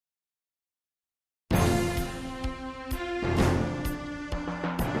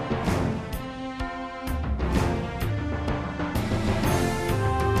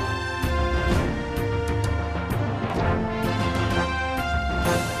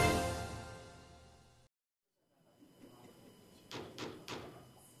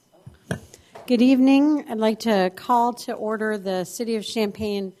Good evening. I'd like to call to order the City of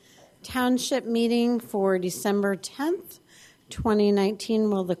Champaign Township meeting for December 10th, 2019.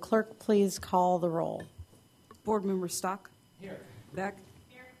 Will the clerk please call the roll? Board Member Stock? Here. Beck?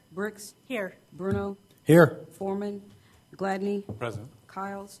 Here. Bricks? Here. Bruno? Here. Foreman? Gladney? Present.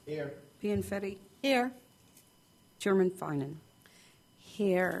 Kyles? Here. Pianfetti? Here. Chairman Finan?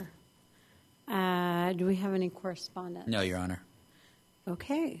 Here. Do we have any correspondence? No, Your Honor.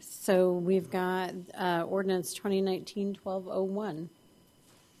 Okay, so we've got ordinance 2019-1201.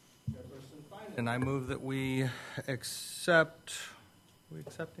 And I move that we accept. Are we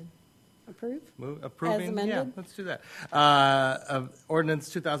accepting? Approve? Approving? As amended? Yeah, let's do that. Of ordinance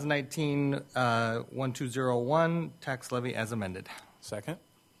 2019-1201, tax levy as amended. Second.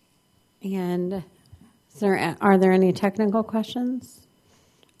 And are there any technical questions?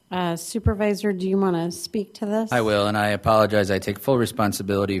 Supervisor, do you want to speak to this? I will, and I apologize. I take full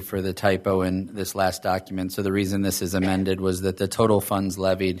responsibility for the typo in this last document. So the reason this is amended was that the total funds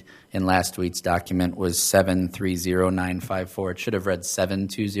levied in last week's document was 730,954. It should have read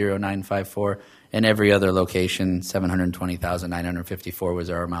 720,954. In every other location, 720,954 was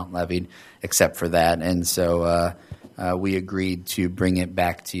our amount levied, except for that. And so we agreed to bring it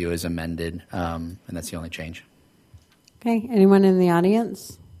back to you as amended, and that's the only change. Okay, anyone in the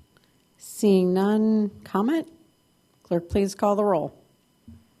audience? Seeing none, comment? Clerk, please call the roll.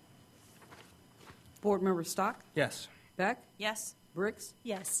 Board Member Stock? Yes. Beck? Yes. Bricks?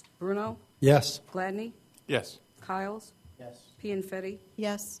 Yes. Bruno? Yes. Gladney? Yes. Kyles? Yes. Pianfetti?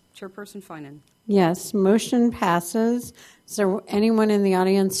 Yes. Chairperson Finan? Yes, motion passes. Is there anyone in the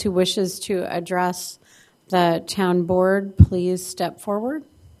audience who wishes to address the town board? Please step forward.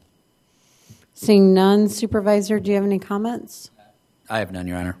 Seeing none, Supervisor, do you have any comments? I have none,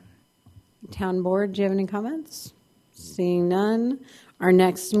 Your Honor. Town board, do you have any comments? Seeing none. Our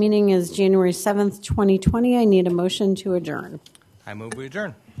next meeting is January 7th, 2020. I need a motion to adjourn. I move we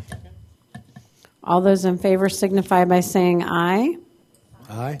adjourn. All those in favor signify by saying aye.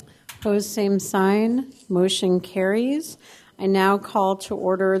 Aye. Opposed, same sign. Motion carries. I now call to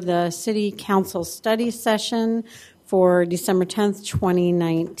order the City Council study session for December 10th,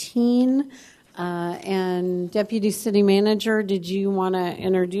 2019. And Deputy City Manager, did you want to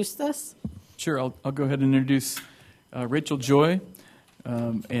introduce this? Sure, I'll go ahead and introduce Rachel Joy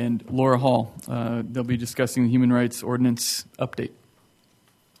and Laura Hall. They'll be discussing the Human Rights Ordinance update.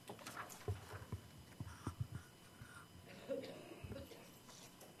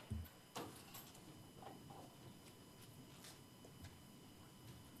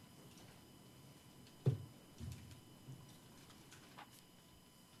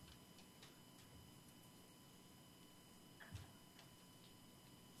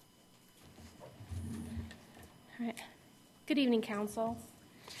 All right. Good evening, Council.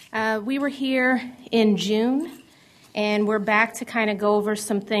 We were here in June, and we're back to kind of go over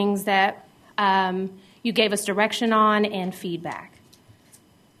some things that you gave us direction on and feedback.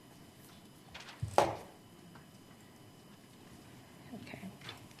 Okay.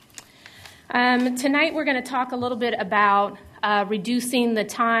 Tonight we're going to talk a little bit about reducing the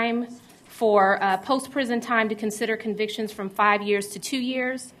time for post-prison time to consider convictions from 5 years to 2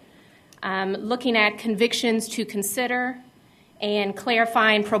 years. Looking at convictions to consider, and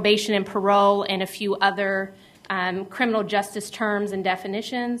clarifying probation and parole and a few other criminal justice terms and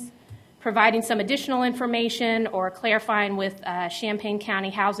definitions, providing some additional information or clarifying with Champaign County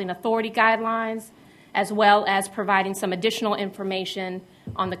Housing Authority guidelines, as well as providing some additional information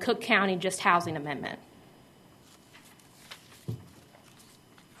on the Cook County Just Housing Amendment.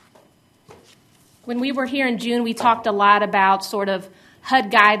 When we were here in June, we talked a lot about sort of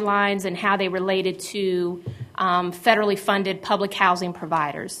HUD guidelines and how they related to federally funded public housing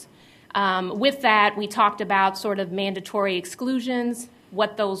providers. With that, we talked about sort of mandatory exclusions,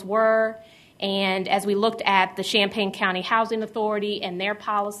 what those were, and as we looked at the Champaign County Housing Authority and their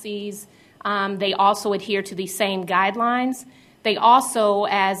policies, they also adhere to these same guidelines. They also,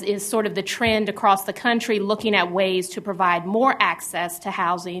 as is sort of the trend across the country, looking at ways to provide more access to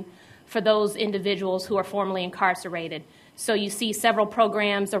housing for those individuals who are formerly incarcerated. So you see several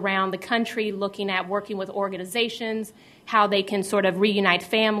programs around the country looking at working with organizations, how they can sort of reunite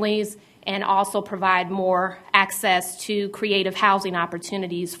families and also provide more access to creative housing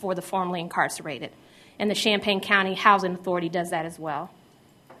opportunities for the formerly incarcerated. And the Champaign County Housing Authority does that as well.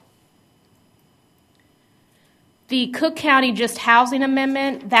 The Cook County Just Housing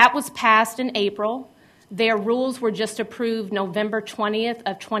Amendment, that was passed in April. Their rules were just approved November 20th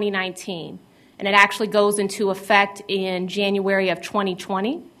of 2019. And it actually goes into effect in January of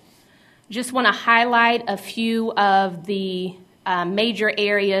 2020. Just want to highlight a few of the major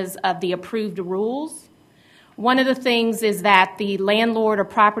areas of the approved rules. One of the things is that the landlord or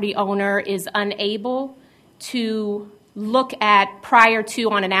property owner is unable to look at, prior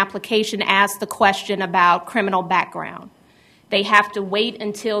to on an application, ask the question about criminal background. They have to wait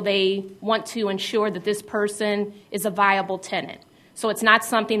until they want to ensure that this person is a viable tenant. So it's not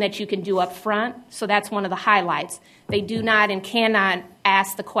something that you can do up front, so that's one of the highlights. They do not and cannot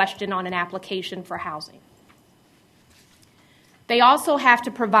ask the question on an application for housing. They also have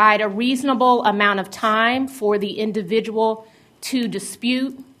to provide a reasonable amount of time for the individual to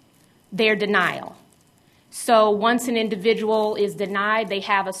dispute their denial. So once an individual is denied, they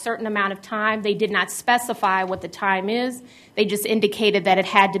have a certain amount of time. They did not specify what the time is. They just indicated that it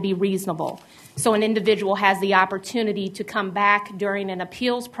had to be reasonable. So an individual has the opportunity to come back during an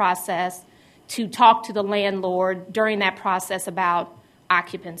appeals process to talk to the landlord during that process about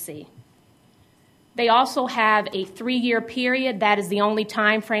occupancy. They also have a 3-year period. That is the only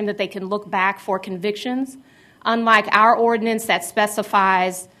time frame that they can look back for convictions. Unlike our ordinance that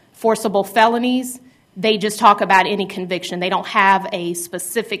specifies forcible felonies, they just talk about any conviction. They don't have a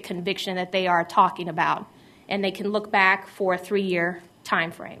specific conviction that they are talking about, and they can look back for a 3-year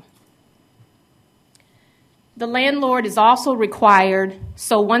time frame. The landlord is also required,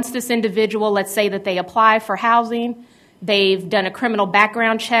 so once this individual, let's say that they apply for housing, they've done a criminal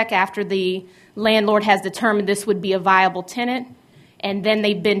background check after the landlord has determined this would be a viable tenant, and then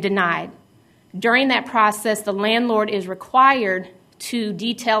they've been denied. During that process, the landlord is required to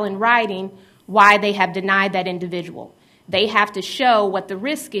detail in writing why they have denied that individual. They have to show what the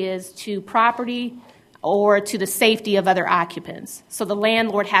risk is to property or to the safety of other occupants. So the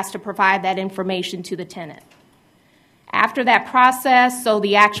landlord has to provide that information to the tenant. After that process, so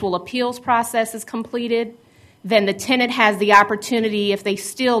the actual appeals process is completed, then the tenant has the opportunity, if they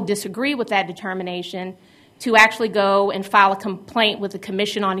still disagree with that determination, to actually go and file a complaint with the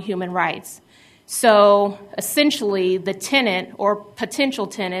Commission on Human Rights. So essentially, the tenant or potential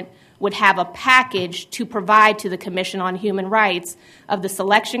tenant would have a package to provide to the Commission on Human Rights of the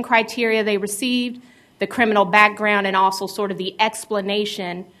selection criteria they received, the criminal background, and also sort of the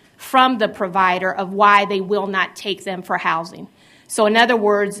explanation from the provider of why they will not take them for housing. So in other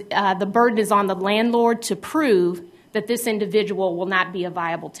words, the burden is on the landlord to prove that this individual will not be a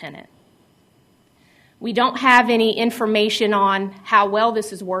viable tenant. We don't have any information on how well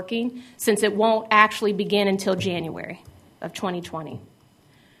this is working, since it won't actually begin until January of 2020.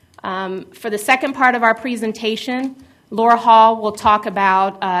 For the second part of our presentation, Laura Hall will talk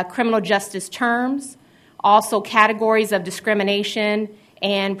about criminal justice terms, also categories of discrimination,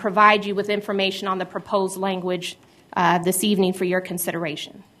 and provide you with information on the proposed language this evening for your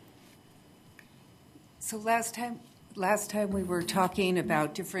consideration. So last time we were talking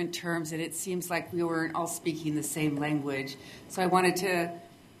about different terms, and it seems like we weren't all speaking the same language. So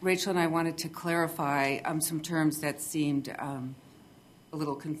Rachel and I wanted to clarify some terms that seemed a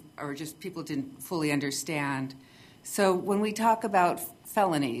little, or just people didn't fully understand. So when we talk about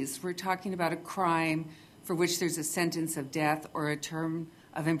felonies, we're talking about a crime for which there's a sentence of death or a term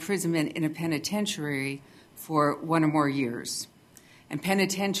of imprisonment in a penitentiary for 1 or more years. And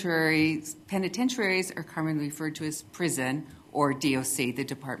penitentiaries are commonly referred to as prison or DOC, the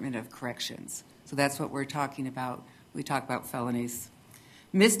Department of Corrections. So that's what we're talking about when we talk about felonies.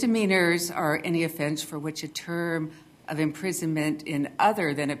 Misdemeanors are any offense for which a term of imprisonment in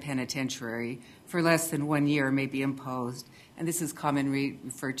other than a penitentiary for less than 1 year may be imposed, and this is commonly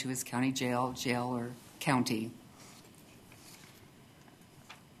referred to as county jail, or county.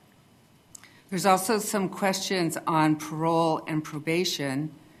 There's also some questions on parole and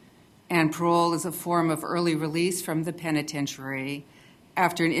probation, and parole is a form of early release from the penitentiary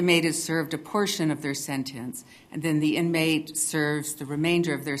after an inmate has served a portion of their sentence, and then the inmate serves the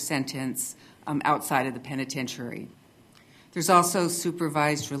remainder of their sentence outside of the penitentiary. There's also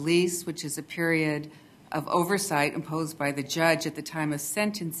supervised release, which is a period of oversight imposed by the judge at the time of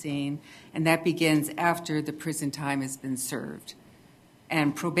sentencing, and that begins after the prison time has been served.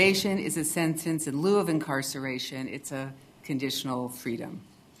 And probation is a sentence in lieu of incarceration. It's a conditional freedom.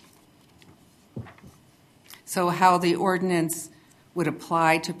 So how the ordinance would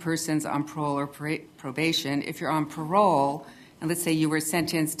apply to persons on parole or probation: if you're on parole, and let's say you were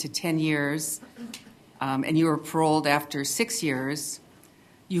sentenced to 10 years, and you were paroled after 6 years,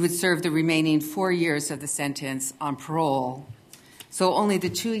 you would serve the remaining 4 years of the sentence on parole. So only the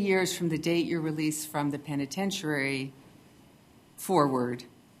 2 years from the date you're released from the penitentiary forward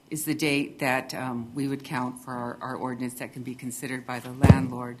is the date that we would count for our ordinance that can be considered by the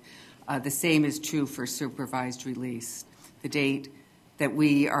landlord. The same is true for supervised release. The date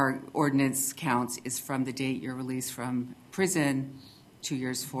our ordinance counts is from the date you're released from prison 2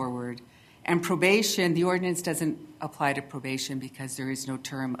 years forward. And probation, the ordinance doesn't apply to probation because there is no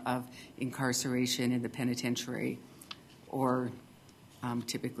term of incarceration in the penitentiary or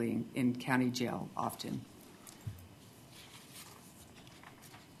typically in county jail often.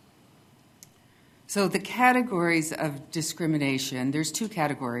 So the categories of discrimination, there's two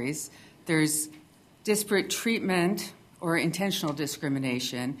categories. There's disparate treatment or intentional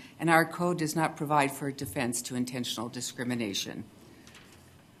discrimination, and our code does not provide for a defense to intentional discrimination.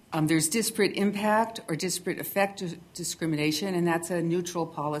 There's disparate impact or disparate effect discrimination, and that's a neutral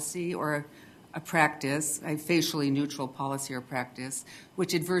policy or a practice, a facially neutral policy or practice,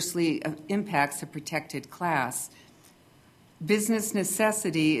 which adversely impacts a protected class. Business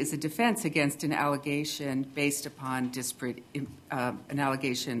necessity is a defense against an allegation based upon an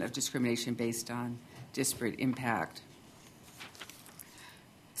allegation of discrimination based on disparate impact.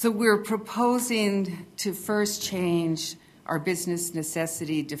 So we're proposing to first change our business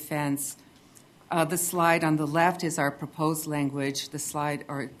necessity defense. The slide on the left is our proposed language. The slide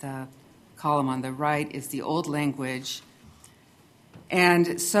or the column on the right is the old language.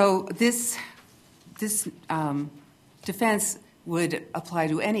 And so this defense would apply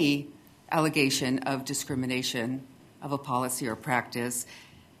to any allegation of discrimination of a policy or practice.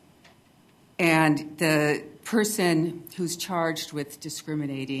 And the person who's charged with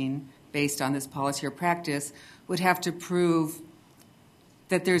discriminating based on this policy or practice would have to prove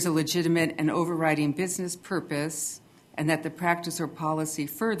that there's a legitimate and overriding business purpose and that the practice or policy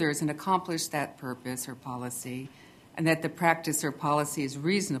furthers and accomplishes that purpose or policy, and that the practice or policy is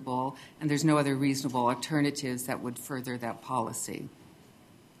reasonable and there's no other reasonable alternatives that would further that policy.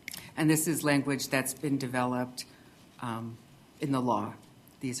 And this is language that's been developed in the law.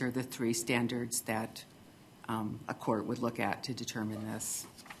 These are the three standards that a court would look at to determine this.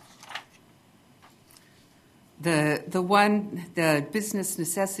 The business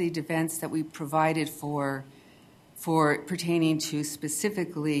necessity defense that we provided for pertaining to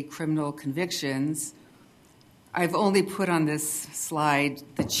specifically criminal convictions, I've only put on this slide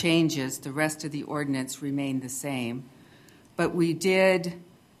the changes. The rest of the ordinance remained the same. But we did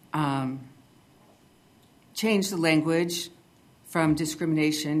change the language from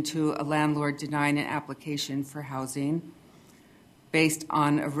discrimination to a landlord denying an application for housing based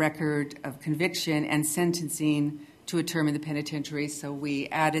on a record of conviction and sentencing to a term in the penitentiary. So we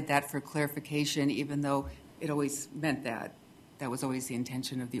added that for clarification, even though it always meant that. That was always the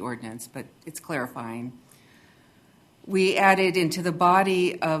intention of the ordinance, but it's clarifying. We added into the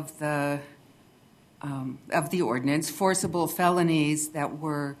body of the ordinance forcible felonies that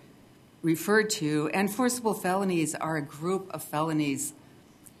were referred to, and forcible felonies are a group of felonies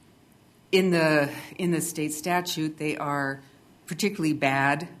in the state statute. They are particularly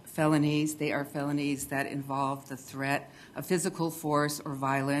bad felonies. They are felonies that involve the threat of physical force or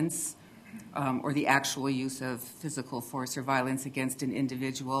violence, or the actual use of physical force or violence against an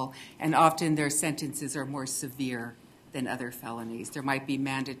individual, and often their sentences are more severe than other felonies. There might be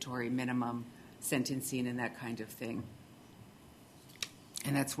mandatory minimum sentencing and that kind of thing.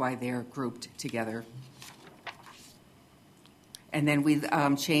 And that's why they're grouped together. And then we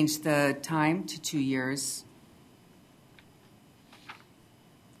changed the time to 2 years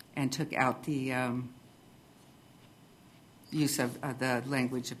and took out the use of the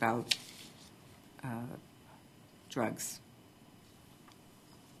language about drugs.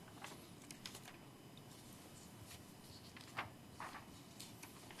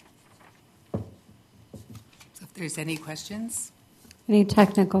 So if there's any questions. Any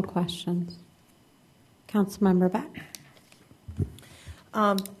technical questions? Councilmember Beck.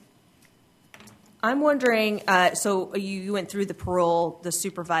 I'm wondering, so you went through the parole, the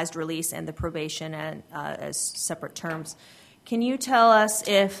supervised release, and the probation and as separate terms. Can you tell us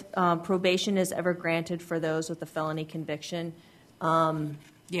if probation is ever granted for those with a felony conviction?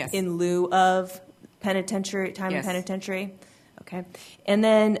 Yes. In lieu of penitentiary time Yes. in penitentiary? Okay. And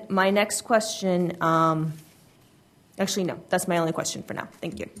then my next question, actually, no, that's my only question for now.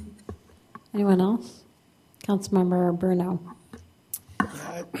 Thank you. Anyone else? Councilmember Bruno.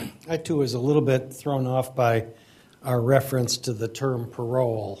 I, too, was a little bit thrown off by our reference to the term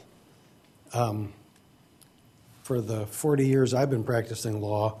parole. For the 40 years I've been practicing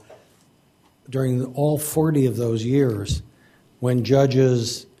law, during all 40 of those years, when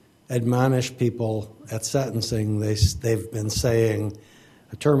judges admonish people at sentencing, they've been saying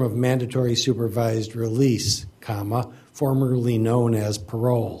a term of mandatory supervised release, formerly known as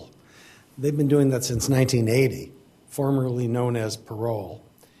parole. They've been doing that since 1980, formerly known as parole.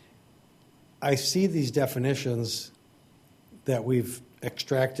 I see these definitions that we've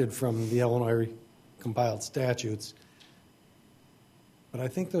extracted from the Illinois compiled statutes. But I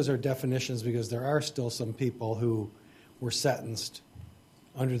think those are definitions because there are still some people who were sentenced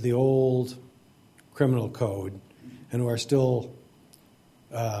under the old criminal code and who are still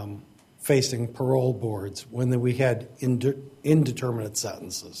facing parole boards when we had indeterminate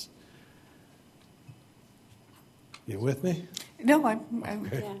sentences. You with me? No, I'm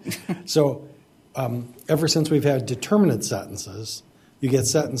Okay. So ever since we've had determinate sentences, you get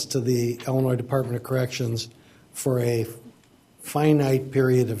sentenced to the Illinois Department of Corrections for a finite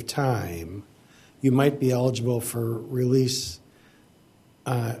period of time. You might be eligible for release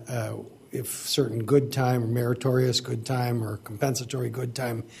if certain good time, or meritorious good time, or compensatory good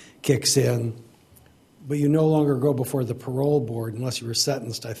time kicks in. But you no longer go before the parole board unless you were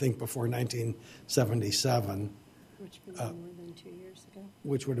sentenced, I think, before 1977. Which would be more than 2 years ago.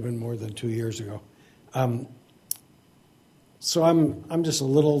 Which would have been more than 2 years ago. So I'm just a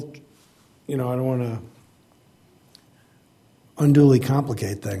little, I don't want to unduly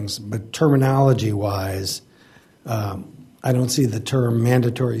complicate things, but terminology-wise, I don't see the term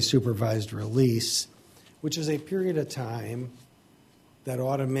mandatory supervised release, which is a period of time that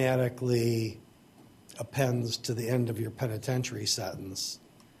automatically appends to the end of your penitentiary sentence,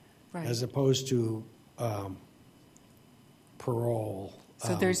 right. as opposed to parole.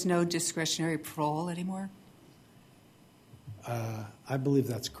 So there's no discretionary parole anymore? I believe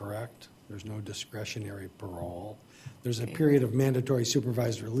that's correct. There's no discretionary parole. There's a period of mandatory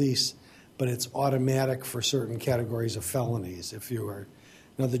supervised release, but it's automatic for certain categories of felonies.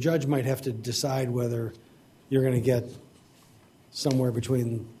 Now, the judge might have to decide whether you're going to get somewhere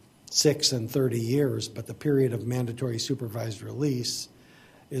between 6 and 30 years, but the period of mandatory supervised release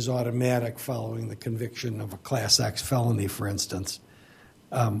is automatic following the conviction of a Class X felony, for instance.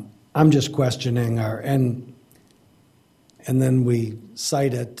 I'm just questioning and then we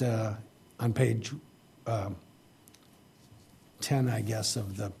cite it on page 10, I guess,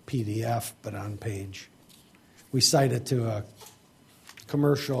 of the PDF, but we cite it to a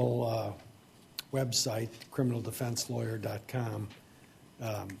commercial website, criminaldefenselawyer.com,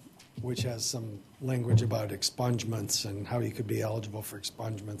 which has some language about expungements and how you could be eligible for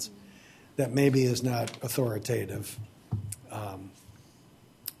expungements that maybe is not authoritative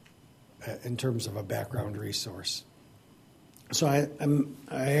in terms of a background resource. So I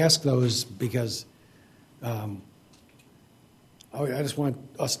ask those because I just want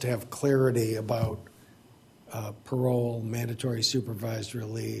us to have clarity about parole, mandatory supervised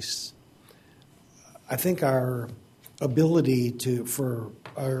release. I think our ability for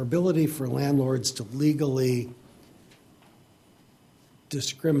landlords to legally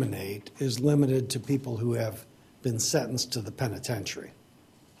discriminate is limited to people who have been sentenced to the penitentiary.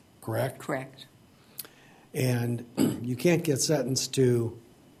 Correct? Correct. And you can't get sentenced to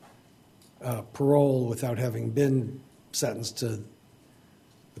parole without having been sentenced to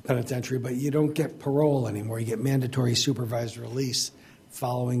the penitentiary, but you don't get parole anymore. You get mandatory supervised release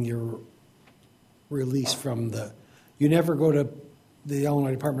following your release from you never go to the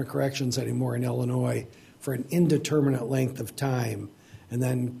Illinois Department of Corrections anymore in Illinois for an indeterminate length of time and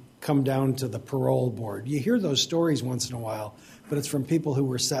then come down to the parole board. You hear those stories once in a while, but it's from people who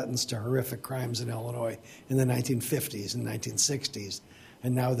were sentenced to horrific crimes in Illinois in the 1950s and 1960s,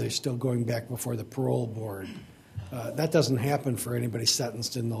 and now they're still going back before the parole board. That doesn't happen for anybody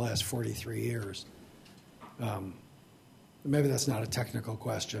sentenced in the last 43 years. Maybe that's not a technical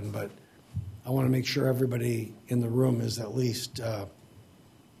question, but I want to make sure everybody in the room is at least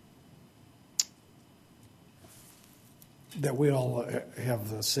that we all have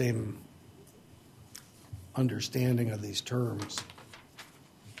the same understanding of these terms.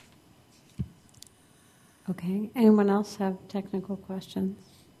 Okay. Anyone else have technical questions?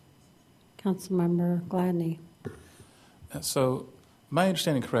 Councilmember Gladney. So, my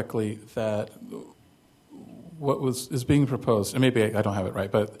understanding correctly that what is being proposed, and maybe I don't have it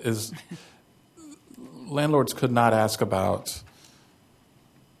right, but is landlords could not ask about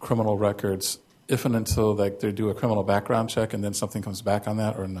criminal records if and until they do a criminal background check and then something comes back on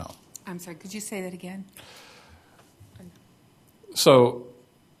that, or no? I'm sorry, could you say that again? So,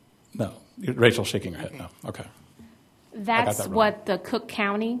 no. Rachel's shaking her head no. Okay. That's what the Cook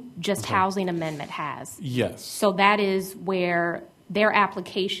County Just Housing Amendment has. Yes. So that is where their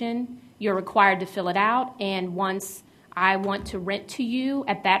application, you're required to fill it out, and once I want to rent to you,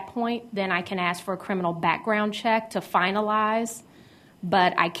 at that point, then I can ask for a criminal background check to finalize,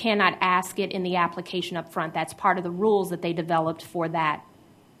 but I cannot ask it in the application up front. That's part of the rules that they developed for that.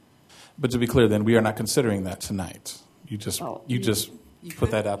 But to be clear, then, we are not considering that tonight. You just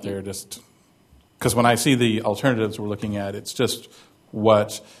put that out there just... because when I see the alternatives we're looking at, it's just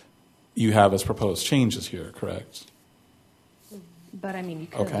what you have as proposed changes here, correct? But I mean, you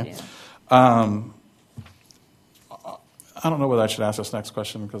could. Okay. Yeah. I don't know whether I should ask this next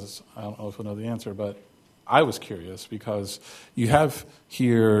question because I don't know if we'll know the answer, but I was curious because you have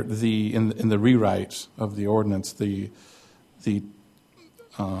here in the rewrite of the ordinance the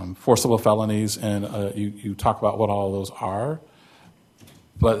forcible felonies, and you talk about what all those are,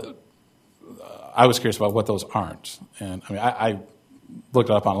 but I was curious about what those aren't. And I mean, I looked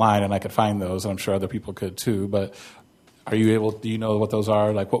it up online and I could find those, and I'm sure other people could too. But do you know what those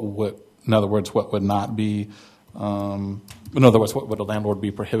are? Like in other words, what would not be? In other words, what would a landlord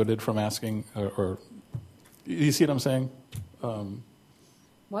be prohibited from asking? Or you see what I'm saying?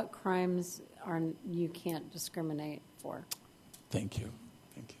 What crimes you can't discriminate for? Thank you.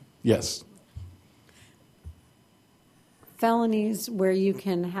 Yes. Felonies where you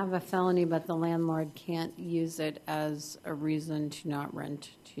can have a felony, but the landlord can't use it as a reason to not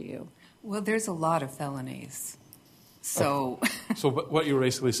rent to you. Well, there's a lot of felonies. So, So what you're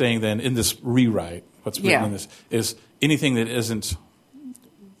basically saying then in this rewrite, what's written in this, is anything that isn't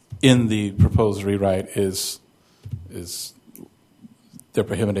in the proposed rewrite is they're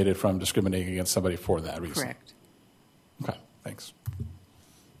prohibited from discriminating against somebody for that reason. correct. Okay, thanks.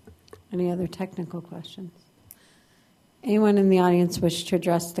 Any other technical questions? Anyone in the audience wish to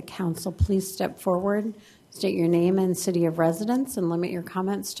address the council, please step forward, state your name and city of residence, and limit your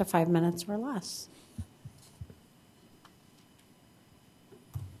comments to 5 minutes or less.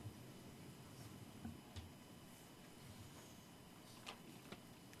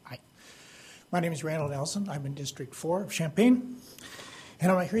 Hi. My name is Randall Nelson. I'm in District 4 of Champaign.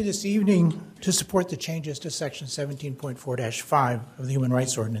 And I'm here this evening to support the changes to Section 17.4-5 of the Human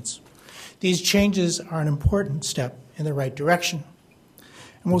Rights Ordinance. These changes are an important step in the right direction,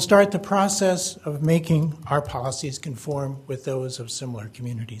 and will start the process of making our policies conform with those of similar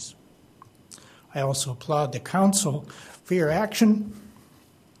communities. I also applaud the Council for your action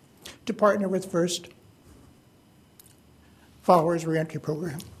to partner with First Followers Reentry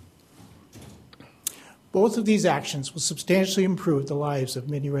Program. Both of these actions will substantially improve the lives of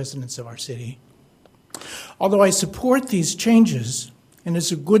many residents of our city. Although I support these changes, and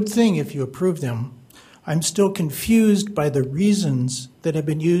it's a good thing if you approve them, I'm still confused by the reasons that have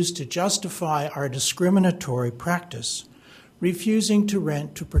been used to justify our discriminatory practice, refusing to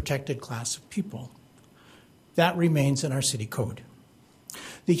rent to a protected class of people. That remains in our city code.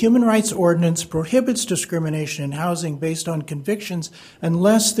 The Human Rights Ordinance prohibits discrimination in housing based on convictions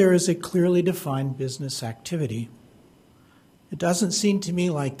unless there is a clearly defined business activity. It doesn't seem to me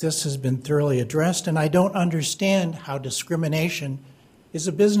like this has been thoroughly addressed, and I don't understand how discrimination is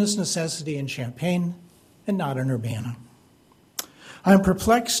a business necessity in Champaign and not in Urbana. I'm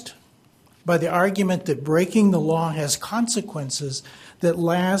perplexed by the argument that breaking the law has consequences that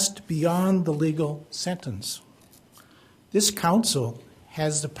last beyond the legal sentence. This council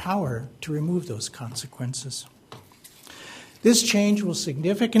has the power to remove those consequences. This change will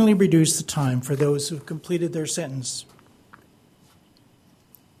significantly reduce the time for those who have completed their sentence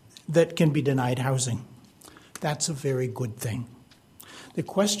that can be denied housing. That's a very good thing. The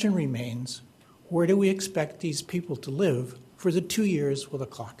question remains, where do we expect these people to live for the 2 years while the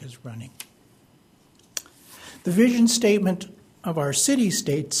clock is running? The vision statement of our city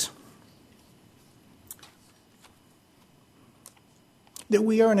states that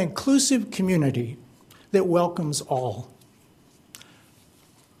we are an inclusive community that welcomes all.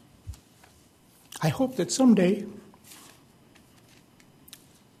 I hope that someday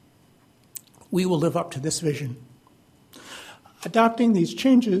we will live up to this vision. Adopting these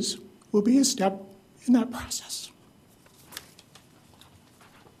changes will be a step in that process.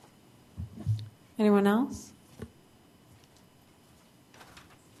 Anyone else?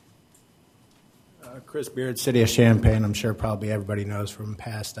 Chris Beard, City of Champaign. I'm sure probably everybody knows from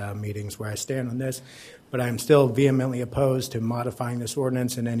past meetings where I stand on this, but I'm still vehemently opposed to modifying this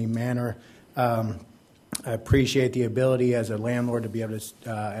ordinance in any manner. I appreciate the ability as a landlord to be able to,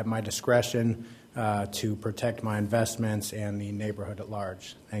 at my discretion, to protect my investments and the neighborhood at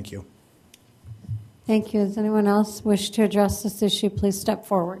large. Thank you. Thank you. Does anyone else wish to address this issue? Please step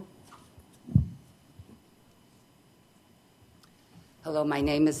forward. Hello, my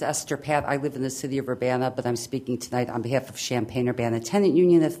name is Esther Pat. I live in the city of Urbana, but I'm speaking tonight on behalf of Champaign-Urbana Tenant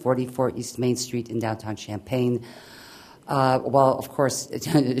Union at 44 East Main Street in downtown Champaign. Well, of course,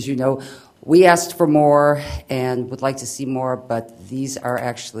 as you know, we asked for more and would like to see more, but these are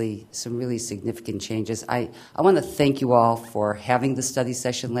actually some really significant changes. I want to thank you all for having the study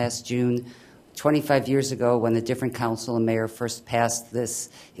session last June. 25 years ago, when the different council and mayor first passed this,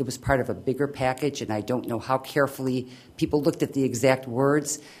 it was part of a bigger package, and I don't know how carefully people looked at the exact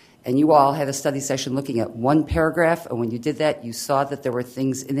words. And you all had a study session looking at one paragraph, and when you did that, you saw that there were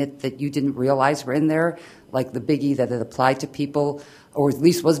things in it that you didn't realize were in there, like the biggie that it applied to people, or at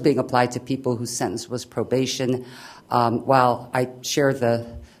least was being applied to people whose sentence was probation. While I share the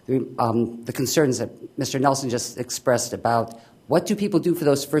concerns that Mr. Nelson just expressed about what do people do for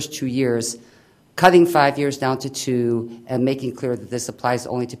those first 2 years, cutting 5 years down to 2 and making clear that this applies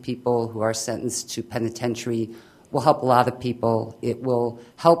only to people who are sentenced to penitentiary will help a lot of people. It will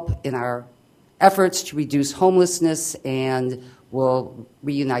help in our efforts to reduce homelessness and will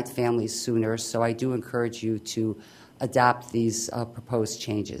reunite families sooner. So I do encourage you to adopt these proposed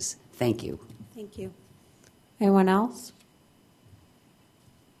changes. Thank you. Thank you. Anyone else?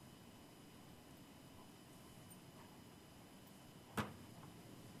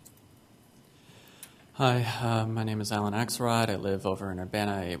 Hi, my name is Alan Axelrod. I live over in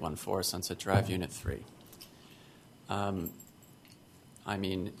Urbana, 814 Sunset Drive, Unit 3. I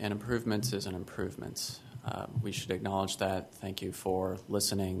mean, an improvement is an improvement. We should acknowledge that. Thank you for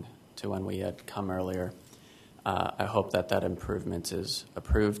listening to when we had come earlier. I hope that that improvement is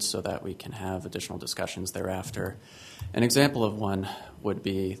approved so that we can have additional discussions thereafter. An example of one would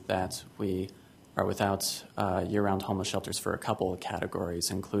be that we are without year-round homeless shelters for a couple of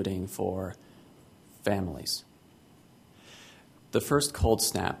categories, including for families. The first cold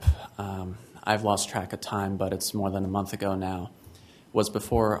snap, I've lost track of time, but it's more than a month ago now, was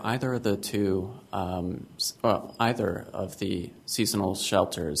before either of the either of the seasonal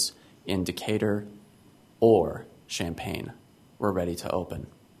shelters in Decatur or Champaign were ready to open.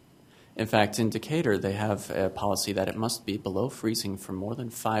 In fact, in Decatur, they have a policy that it must be below freezing for more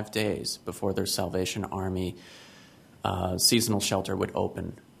than 5 days before their Salvation Army seasonal shelter would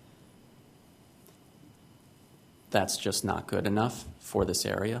open. That's just not good enough for this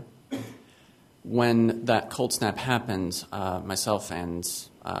area. When that cold snap happened, myself and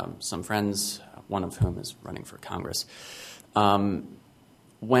some friends, one of whom is running for Congress,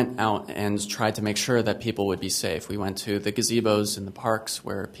 went out and tried to make sure that people would be safe. We went to the gazebos in the parks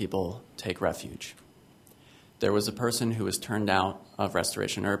where people take refuge. There was a person who was turned out of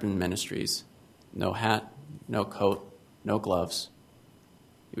Restoration Urban Ministries, no hat, no coat, no gloves.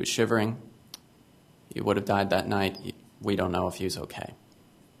 He was shivering. He would have died that night. We don't know if he was okay.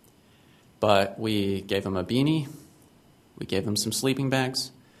 But we gave him a beanie, we gave him some sleeping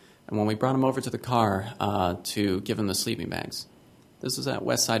bags, and when we brought him over to the car to give him the sleeping bags, this was at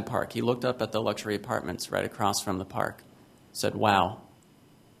Westside Park. He looked up at the luxury apartments right across from the park, said, "Wow,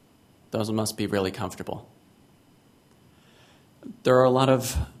 those must be really comfortable." There are a lot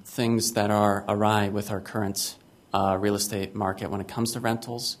of things that are awry with our current real estate market when it comes to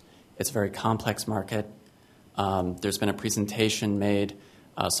rentals. It's a very complex market. There's been a presentation made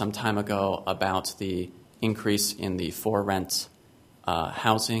some time ago about the increase in the for-rent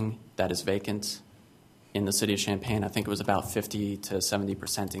housing that is vacant in the city of Champaign. I think it was about 50 to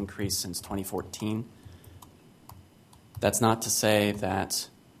 70% increase since 2014. That's not to say that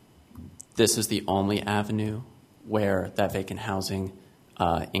this is the only avenue where that vacant housing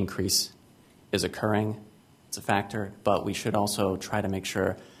increase is occurring. It's a factor, but we should also try to make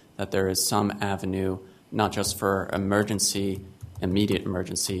sure that there is some avenue, not just for immediate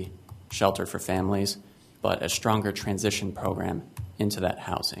emergency shelter for families, but a stronger transition program into that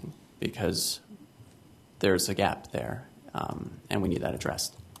housing, because there's a gap there, and we need that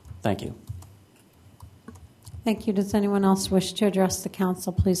addressed. Thank you. Thank you. Does anyone else wish to address the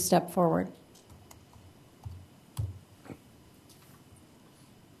council? Please step forward.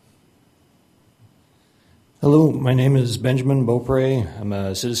 Hello, my name is Benjamin Beaupre. I'm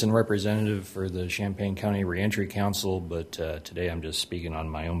a citizen representative for the Champaign County Reentry Council, but today I'm just speaking on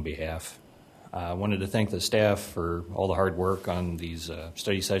my own behalf. I wanted to thank the staff for all the hard work on these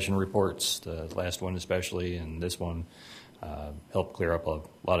study session reports, the last one especially, and this one helped clear up a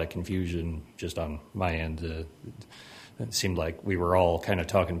lot of confusion just on my end. It seemed like we were all kind of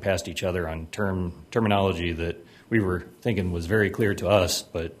talking past each other on terminology that we were thinking was very clear to us,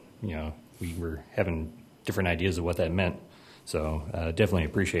 but we were having different ideas of what that meant. So definitely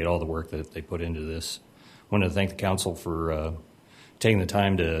appreciate all the work that they put into this. I want to thank the council for taking the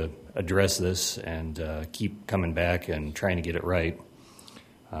time to address this and keep coming back and trying to get it right.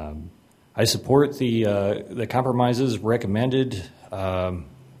 I support the compromises recommended. I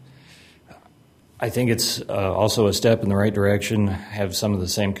think it's also a step in the right direction. I have some of the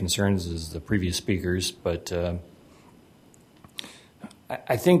same concerns as the previous speakers, but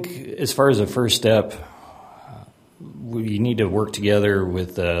I think as far as a first step, we need to work together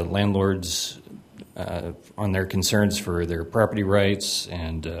with landlords on their concerns for their property rights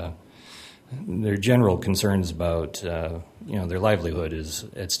and their general concerns about their livelihood is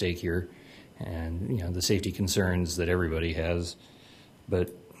at stake here, and the safety concerns that everybody has. But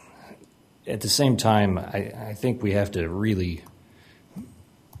at the same time, I think we have to really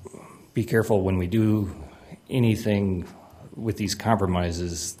be careful when we do anything with these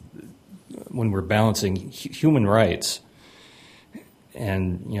compromises, when we're balancing human rights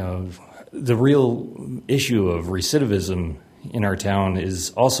and the real issue of recidivism in our town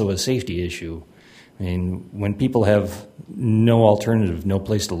is also a safety issue. I mean, when people have no alternative, no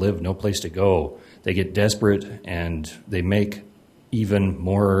place to live, no place to go, they get desperate and they make even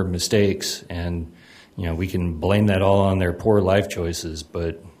more mistakes, and we can blame that all on their poor life choices,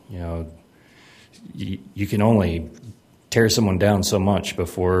 but you can only tear someone down so much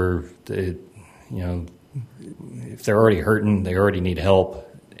before they, if they're already hurting, they already need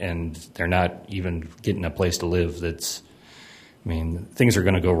help, and they're not even getting a place to live. Things are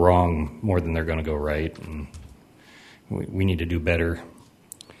going to go wrong more than they're going to go right, and we need to do better.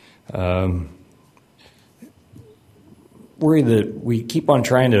 Worry that we keep on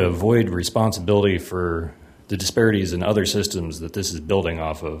trying to avoid responsibility for the disparities in other systems that this is building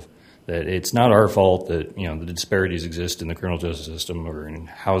off of. That it's not our fault that the disparities exist in the criminal justice system or in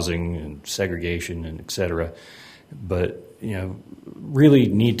housing and segregation and et cetera, but really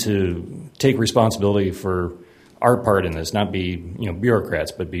need to take responsibility for our part in this. Not be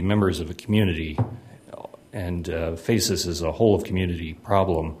bureaucrats, but be members of a community and face this as a whole of community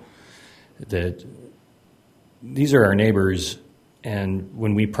problem. That these are our neighbors, and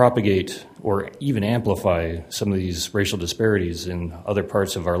when we propagate or even amplify some of these racial disparities in other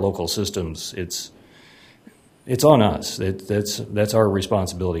parts of our local systems, it's on us. That's our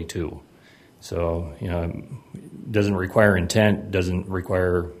responsibility too. So it doesn't require intent, doesn't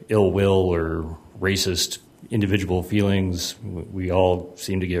require ill will or racist individual feelings. We all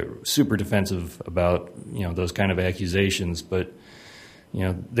seem to get super defensive about those kind of accusations, but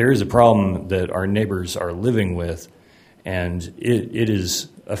there is a problem that our neighbors are living with, and it is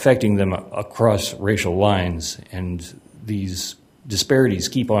affecting them across racial lines, and these disparities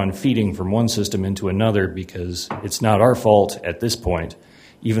keep on feeding from one system into another because it's not our fault at this point,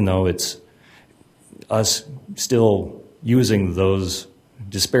 even though it's us still using those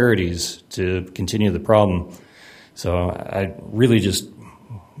disparities to continue the problem. So I really just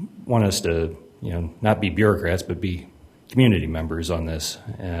want us to not be bureaucrats, but be community members on this.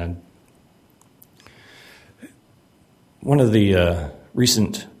 And one of the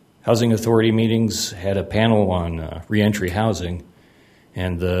recent Housing Authority meetings had a panel on reentry housing,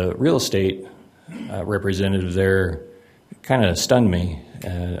 and the real estate representative there kind of stunned me.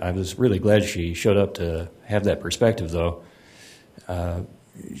 I was really glad she showed up to have that perspective, though.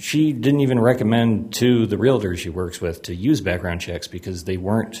 She didn't even recommend to the realtors she works with to use background checks because they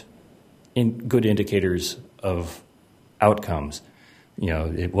weren't good indicators of outcomes.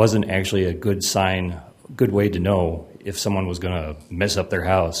 It wasn't actually a good sign, good way to know if someone was going to mess up their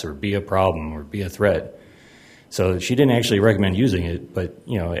house or be a problem or be a threat. So she didn't actually recommend using it, but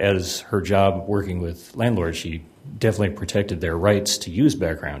as her job working with landlords, she definitely protected their rights to use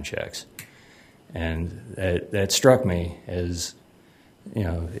background checks. And that struck me as,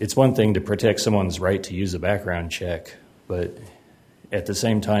 it's one thing to protect someone's right to use a background check, but at the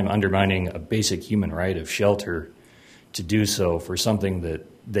same time undermining a basic human right of shelter to do so for something that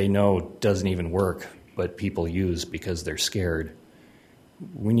they know doesn't even work, but people use because they're scared.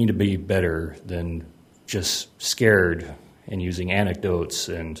 We need to be better than just scared and using anecdotes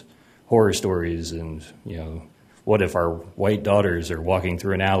and horror stories and, what if our white daughters are walking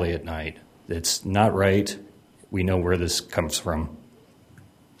through an alley at night? It's not right. We know where this comes from.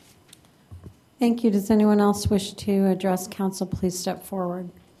 Thank you. Does anyone else wish to address council? Please step forward.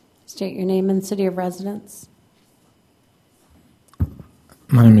 State your name and city of residence.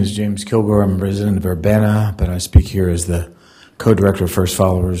 My name is James Kilgore. I'm a resident of Urbana, but I speak here as the co-director of First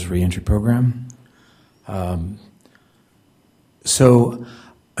Followers Reentry Program. So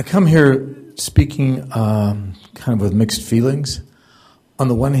I come here speaking kind of with mixed feelings. On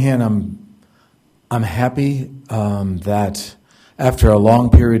the one hand, I'm happy that after a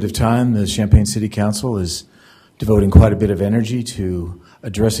long period of time, the Champaign City Council is devoting quite a bit of energy to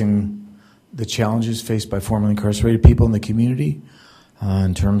addressing the challenges faced by formerly incarcerated people in the community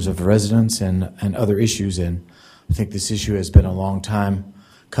in terms of residents and other issues. And I think this issue has been a long time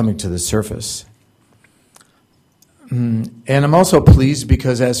coming to the surface. And I'm also pleased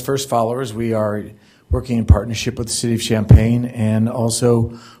because as First Followers, we are working in partnership with the City of Champaign, and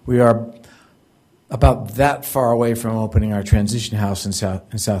also we are about that far away from opening our transition house in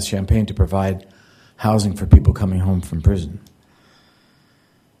South Champaign to provide housing for people coming home from prison.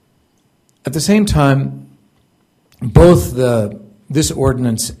 At the same time, both this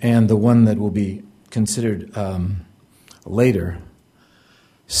ordinance and the one that will be considered later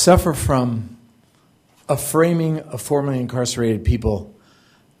suffer from a framing of formerly incarcerated people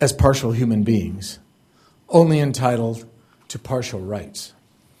as partial human beings, only entitled to partial rights.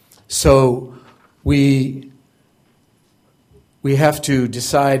 So we have to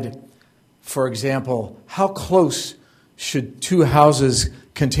decide, for example, how close should two houses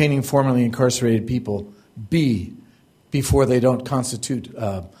containing formerly incarcerated people be before they don't constitute,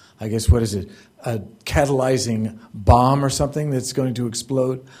 a catalyzing bomb or something that's going to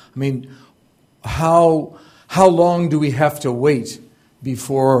explode? I mean, how long do we have to wait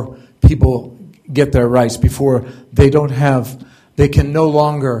before people get their rights, before they can no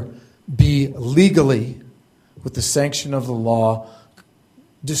longer be legally, with the sanction of the law,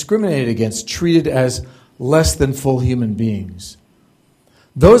 discriminated against, treated as less than full human beings?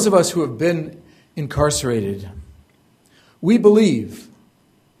 Those of us who have been incarcerated, we believe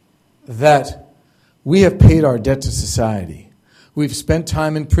that we have paid our debt to society. We've spent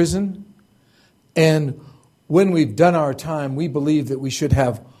time in prison, and when we've done our time, we believe that we should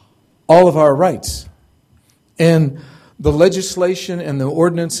have all of our rights. And the legislation and the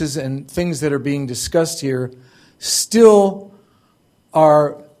ordinances and things that are being discussed here still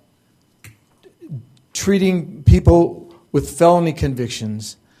are treating people with felony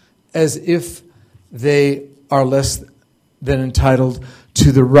convictions as if they are less than entitled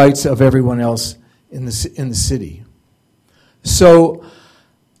to the rights of everyone else in the city. So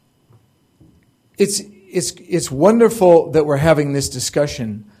it's wonderful that we're having this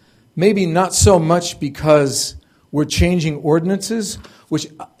discussion. Maybe not so much because we're changing ordinances, which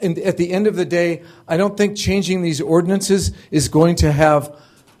at the end of the day, I don't think changing these ordinances is going to have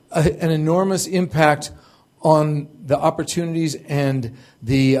an enormous impact on the opportunities and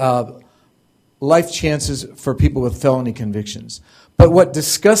the life chances for people with felony convictions. But what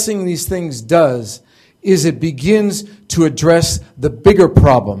discussing these things does is it begins to address the bigger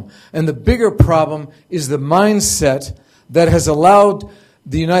problem. And the bigger problem is the mindset that has allowed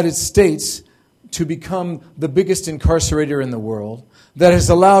the United States to become the biggest incarcerator in the world, that has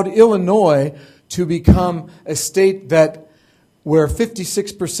allowed Illinois to become a state where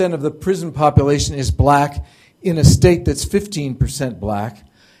 56% of the prison population is black, in a state that's 15% black,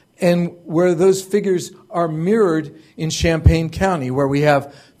 and where those figures are mirrored in Champaign County, where we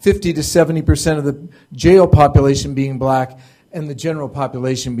have 50 to 70% of the jail population being black and the general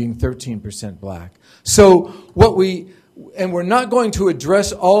population being 13% black. So we're not going to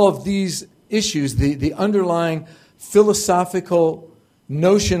address all of these issues, the underlying philosophical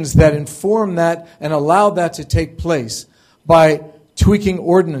notions that inform that and allow that to take place, by tweaking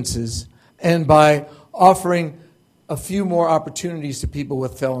ordinances and by offering a few more opportunities to people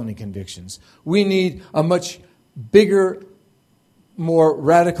with felony convictions. We need a much bigger, more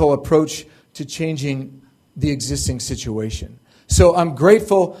radical approach to changing the existing situation. So I'm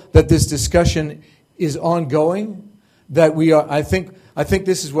grateful that this discussion is ongoing, that we are, I think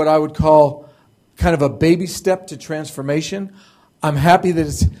this is what I would call kind of a baby step to transformation. I'm happy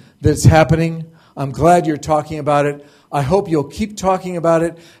that it's happening. I'm glad you're talking about it. I hope you'll keep talking about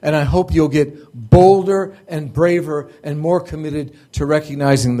it, and I hope you'll get bolder and braver and more committed to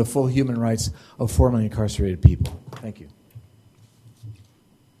recognizing the full human rights of formerly incarcerated people. Thank you.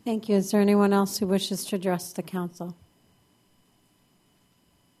 Thank you. Is there anyone else who wishes to address the council?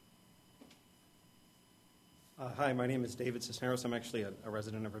 Hi, my name is David Cisneros. I'm actually a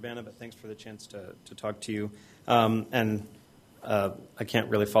resident of Urbana, but thanks for the chance to talk to you. I can't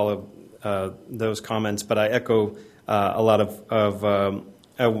really follow those comments, but I echo a lot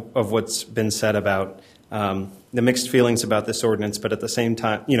of what's been said about the mixed feelings about this ordinance, but at the same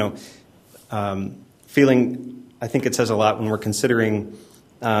time, I think it says a lot when we're considering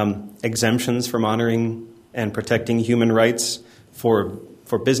exemptions from honoring and protecting human rights for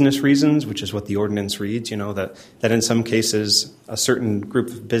business reasons, which is what the ordinance reads, that in some cases a certain group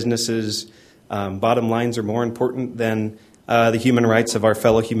of businesses' bottom lines are more important than the human rights of our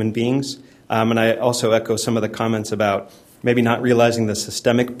fellow human beings. And I also echo some of the comments about maybe not realizing the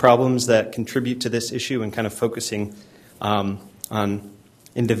systemic problems that contribute to this issue and kind of focusing on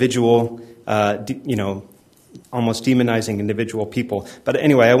individual, almost demonizing individual people. But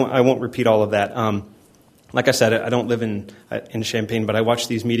anyway, I won't repeat all of that. Like I said, I don't live in Champaign, but I watch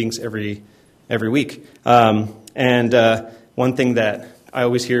these meetings every week. And one thing that I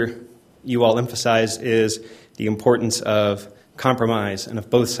always hear you all emphasize is the importance of compromise and of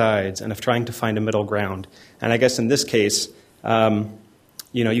both sides and of trying to find a middle ground. And I guess in this case,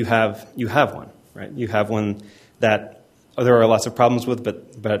 you have one. right? You have one that there are lots of problems with,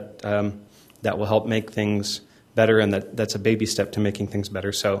 but that will help make things better, and that's a baby step to making things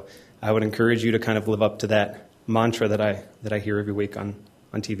better. So I would encourage you to kind of live up to that mantra that I hear every week on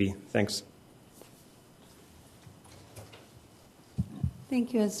TV. Thanks.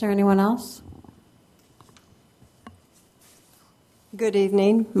 Thank you. Is there anyone else? Good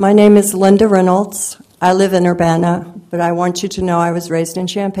evening. My name is Linda Reynolds. I live in Urbana, but I want you to know I was raised in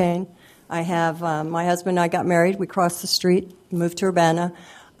Champaign. I have my husband and I got married. We crossed the street, moved to Urbana,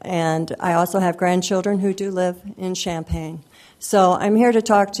 and I also have grandchildren who do live in Champaign. So I'm here to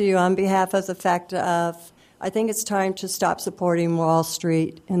talk to you on behalf of the fact of I think it's time to stop supporting Wall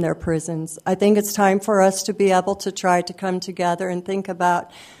Street in their prisons. I think it's time for us to be able to try to come together and think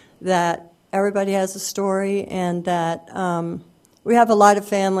about that everybody has a story, and that we have a lot of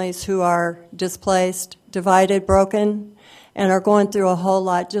families who are displaced, divided, broken, and are going through a whole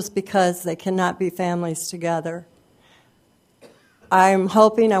lot just because they cannot be families together. I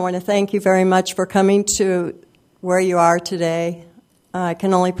want to thank you very much for coming to where you are today. I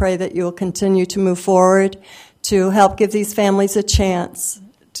can only pray that you will continue to move forward to help give these families a chance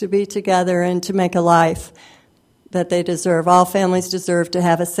to be together and to make a life that they deserve. All families deserve to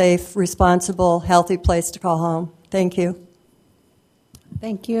have a safe, responsible, healthy place to call home. Thank you.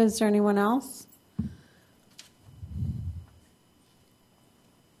 Thank you. Is there anyone else?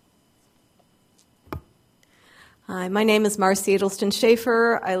 Hi, my name is Marcy Edelston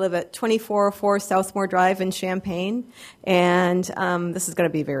Schaefer. I live at 2404 Southmore Drive in Champaign, and this is going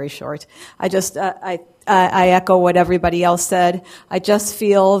to be very short. I echo what everybody else said. I just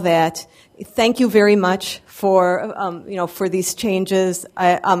feel that thank you very much for for these changes.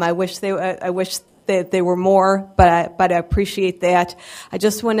 I wish that they were more, but I appreciate that. I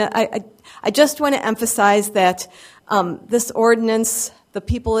just want to emphasize that this ordinance, the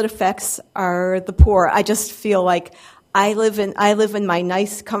people it affects are the poor. I just feel like I live in my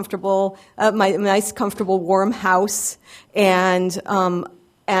nice, comfortable, warm house, and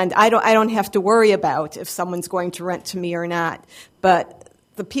I don't have to worry about if someone's going to rent to me or not. But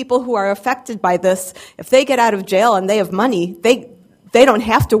the people who are affected by this, if they get out of jail and they have money, they don't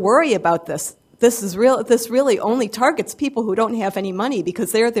have to worry about this. This really only targets people who don't have any money,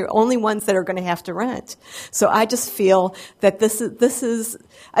 because they're the only ones that are going to have to rent. So I just feel that this is.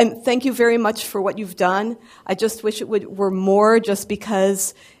 Thank you very much for what you've done. I just wish it were more, just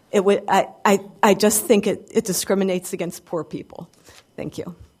because it would. I just think it discriminates against poor people. Thank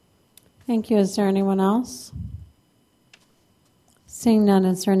you. Thank you. Is there anyone else? Seeing none,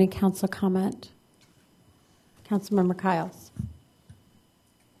 is there any council comment? Councilmember Kiles.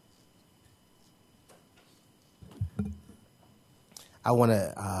 I want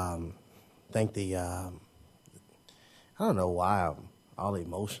to thank I don't know why I'm all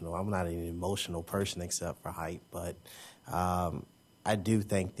emotional. I'm not an emotional person except for hype, but I do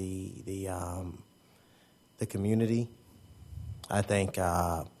thank the community. I thank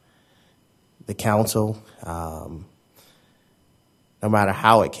the council. No matter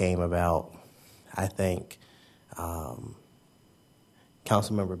how it came about, I thank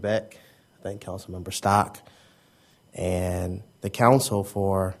Councilmember Beck. I thank Councilmember Stock. And the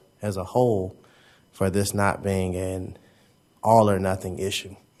council as a whole, for this not being an all or nothing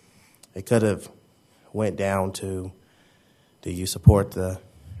issue. It could have went down to, do you support the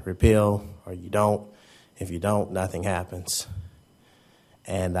repeal or you don't? If you don't, nothing happens.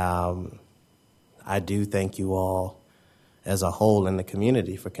 And I do thank you all as a whole in the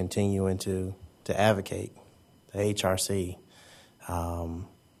community for continuing to advocate the HRC for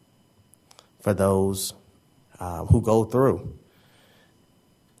those who go through.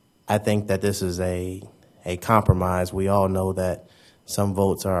 I think that this is a compromise. We all know that some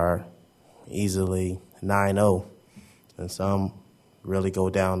votes are easily 9-0, and some really go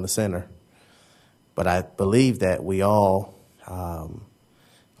down the center. But I believe that we all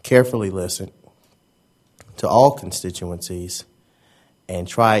carefully listen to all constituencies and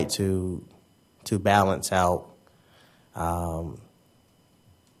try to balance out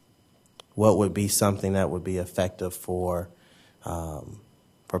what would be something that would be effective for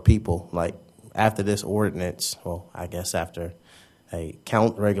people. Like after this ordinance, well, I guess after a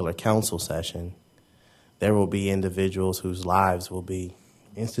regular council session, there will be individuals whose lives will be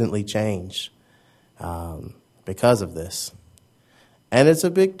instantly changed because of this. And it's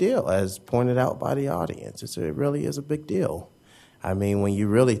a big deal, as pointed out by the audience. It really is a big deal. I mean, when you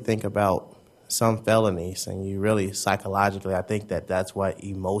really think about some felonies and you really psychologically, I think that's what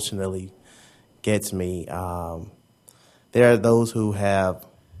emotionally gets me. There are those who have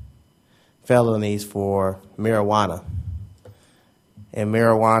felonies for marijuana. And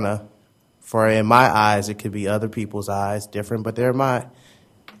marijuana, For in my eyes, it could be other people's eyes, different, but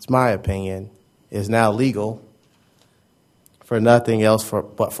it's my opinion, is now legal for nothing else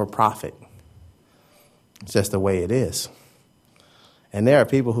but for profit. It's just the way it is. And there are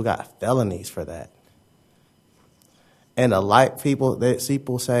people who got felonies for that. And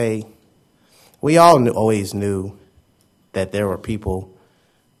people say, we all always knew that there were people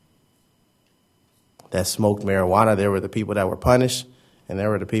that smoked marijuana. There were the people that were punished, and there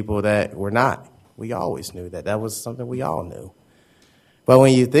were the people that were not. We always knew that. That was something we all knew. But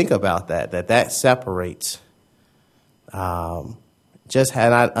when you think about that separates, I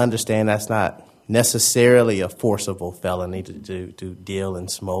understand that's not necessarily a forcible felony to deal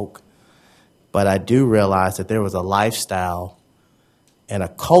and smoke. But I do realize that there was a lifestyle and a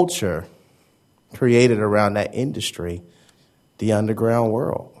culture created around that industry, the underground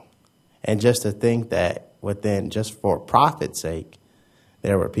world. And just to think that within, just for profit's sake,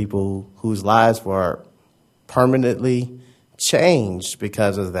 there were people whose lives were permanently changed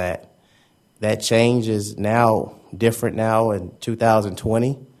because of that. That change is now different now in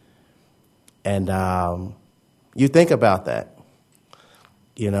 2020. And you think about that.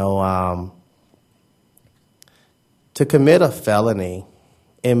 To commit a felony,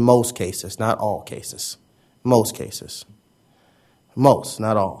 in most cases, not all cases, most,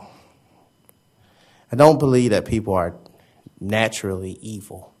 not all. I don't believe that people are naturally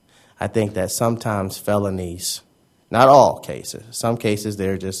evil. I think that sometimes felonies, not all cases, some cases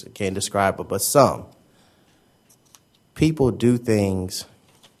they're just can't describe it, but some people do things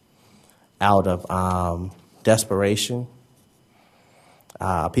out of desperation.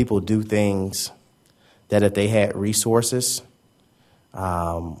 People do things that if they had resources,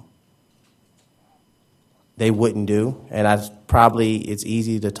 they wouldn't do. And it's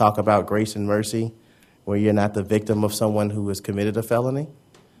easy to talk about grace and mercy where you're not the victim of someone who has committed a felony.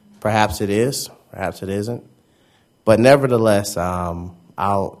 Perhaps it is, perhaps it isn't. But nevertheless,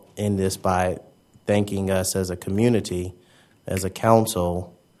 I'll end this by thanking us as a community, as a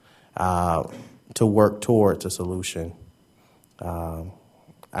council, to work towards a solution.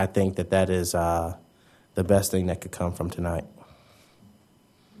 I think that is the best thing that could come from tonight.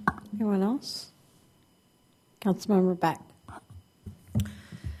 Anyone else? Councilmember Beck.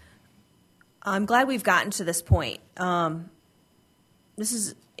 I'm glad we've gotten to this point. This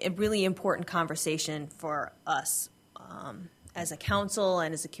is a really important conversation for us as a council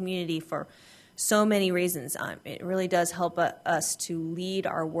and as a community for so many reasons. It really does help us to lead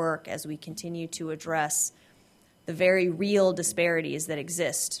our work as we continue to address the very real disparities that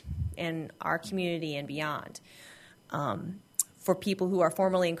exist in our community and beyond. For people who are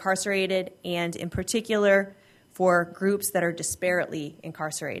formerly incarcerated, and in particular for groups that are disparately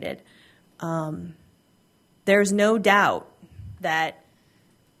incarcerated. There's no doubt that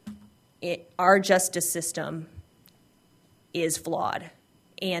our justice system is flawed,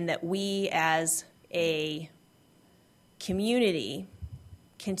 and that we as a community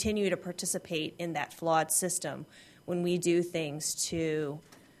continue to participate in that flawed system when we do things to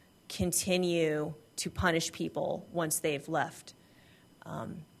continue to punish people once they've left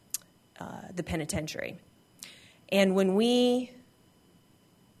the penitentiary. And when we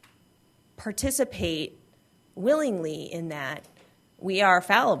participate willingly in that, we are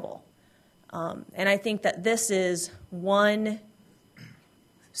fallible. And I think that this is one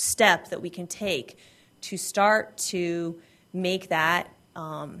step that we can take to start to make that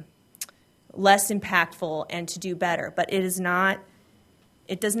less impactful and to do better. But it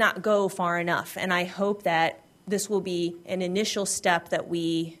does not go far enough. And I hope that this will be an initial step that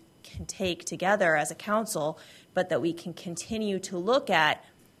we can take together as a council, but that we can continue to look at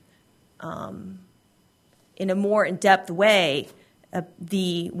in a more in-depth way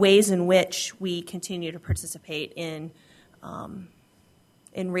the ways in which we continue to participate in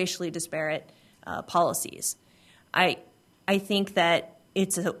racially disparate policies. I think that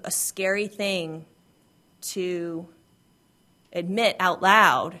it's a scary thing to admit out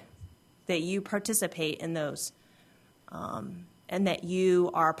loud that you participate in those and that you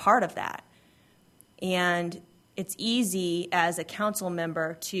are a part of that. And it's easy as a council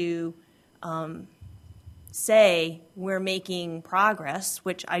member to say we're making progress,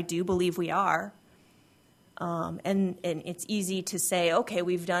 which I do believe we are. And it's easy to say, okay,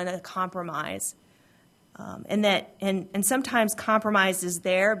 we've done a compromise. And sometimes compromise is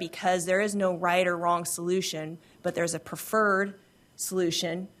there because there is no right or wrong solution, but there's a preferred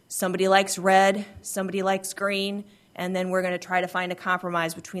solution. Somebody likes red, somebody likes green, and then we're going to try to find a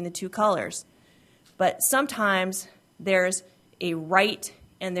compromise between the two colors. But sometimes there's a right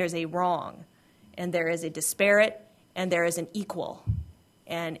and there's a wrong, and there is a disparate and there is an equal.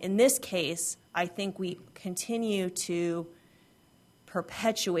 And in this case, I think we continue to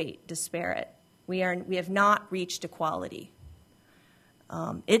perpetuate disparate. We have not reached equality.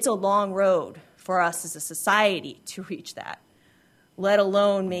 It's a long road for us as a society to reach that, let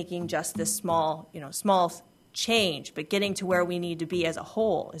alone making just this small change, but getting to where we need to be as a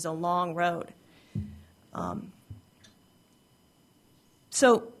whole is a long road.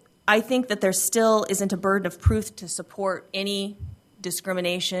 So I think that there still isn't a burden of proof to support any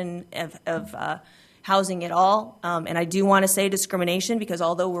discrimination of housing at all. And I do want to say discrimination because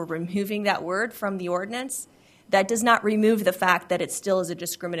although we're removing that word from the ordinance, that does not remove the fact that it still is a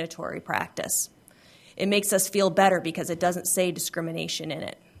discriminatory practice. It makes us feel better because it doesn't say discrimination in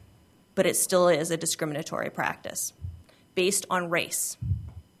it, but it still is a discriminatory practice based on race.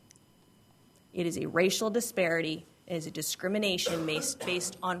 It is a racial disparity. It is a discrimination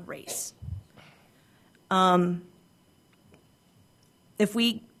based on race. If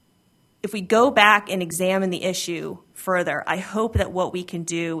we go back and examine the issue further, I hope that what we can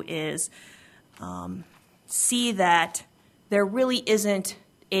do is see that there really isn't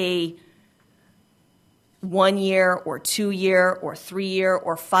a 1 year or 2 year or 3 year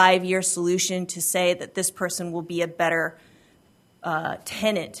or 5 year solution to say that this person will be a better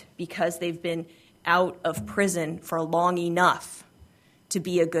tenant because they've been out of prison for long enough to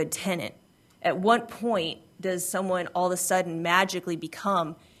be a good tenant. At what point does someone all of a sudden magically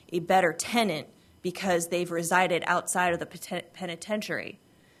become a better tenant because they've resided outside of the penitentiary?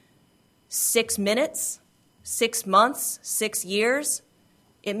 6 minutes? 6 months? 6 years?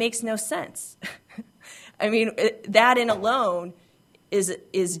 It makes no sense. I mean, that in alone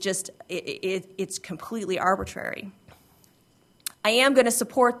is just, it's completely arbitrary. I am going to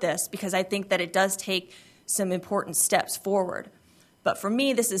support this because I think that it does take some important steps forward. But for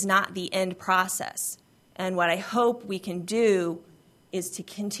me, this is not the end process. And what I hope we can do is to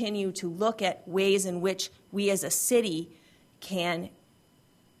continue to look at ways in which we as a city can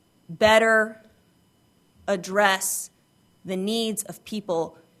better address the needs of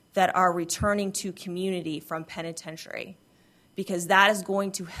people that are returning to community from penitentiary, because that is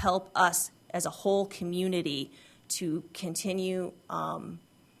going to help us as a whole community to continue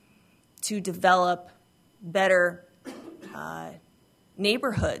to develop better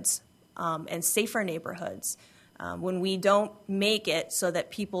neighborhoods and safer neighborhoods. When we don't make it so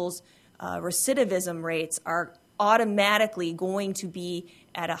that people's recidivism rates are automatically going to be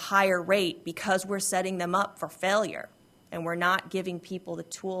at a higher rate because we're setting them up for failure and we're not giving people the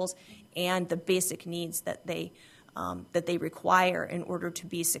tools and the basic needs that they require in order to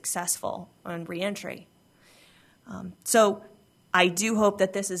be successful on reentry. So I do hope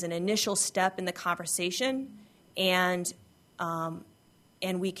that this is an initial step in the conversation, and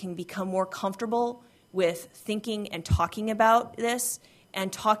we can become more comfortable with thinking and talking about this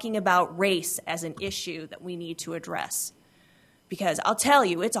and talking about race as an issue that we need to address. Because I'll tell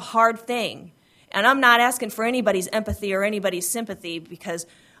you, it's a hard thing. And I'm not asking for anybody's empathy or anybody's sympathy because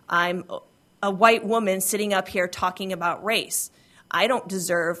I'm a white woman sitting up here talking about race. I don't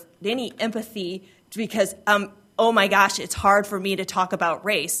deserve any empathy because, oh my gosh, it's hard for me to talk about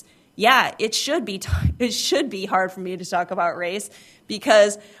race. Yeah, it should be hard for me to talk about race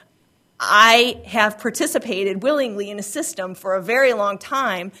because I have participated willingly in a system for a very long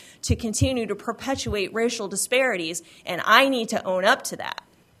time to continue to perpetuate racial disparities, and I need to own up to that.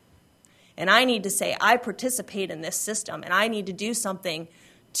 And I need to say, I participate in this system, and I need to do something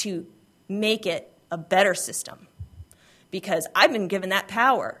to make it a better system because I've been given that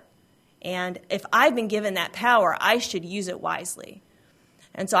power. And if I've been given that power, I should use it wisely.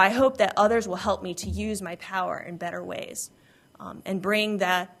 And so I hope that others will help me to use my power in better ways and bring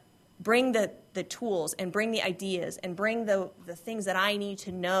the tools and bring the ideas and bring the things that I need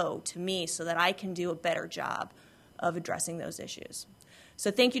to know to me so that I can do a better job of addressing those issues. So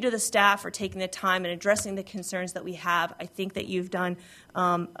thank you to the staff for taking the time and addressing the concerns that we have. I think that you've done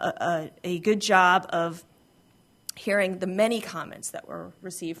a good job of hearing the many comments that were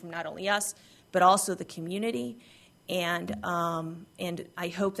received from not only us, but also the community. And I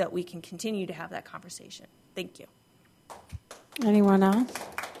hope that we can continue to have that conversation. Thank you. Anyone else?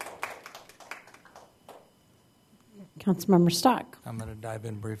 Councilmember Stock. I'm going to dive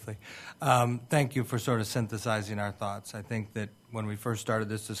in briefly. Thank you for sort of synthesizing our thoughts. I think that when we first started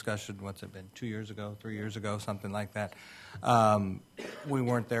this discussion, what's it been, 2 years ago, 3 years ago, something like that, we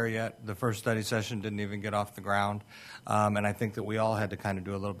weren't there yet. The first study session didn't even get off the ground. And I think that we all had to kind of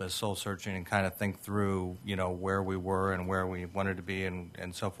do a little bit of soul searching and kind of think through, where we were and where we wanted to be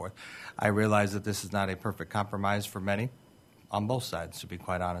and so forth. I realize that this is not a perfect compromise for many, on both sides, to be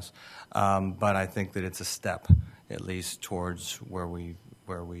quite honest. But I think that it's a step, at least, towards where we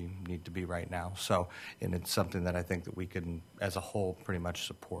where we need to be right now. So, and it's something that I think that we can, as a whole, pretty much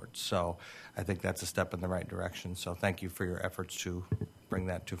support. So I think that's a step in the right direction. So thank you for your efforts to bring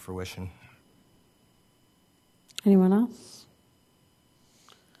that to fruition. Anyone else?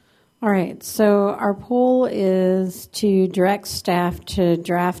 All right, so our poll is to direct staff to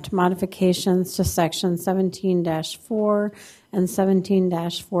draft modifications to Section 17-4 and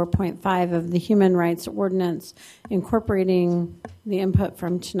 17-4.5 of the Human Rights Ordinance, incorporating the input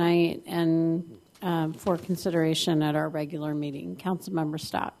from tonight and for consideration at our regular meeting. Councilmember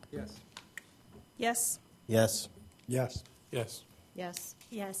Stock. Yes. Yes. Yes. Yes. Yes. Yes.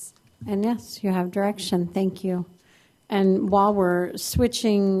 Yes. And yes, you have direction. Thank you. And while we're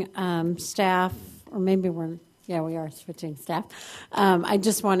switching staff, or maybe we are switching staff, I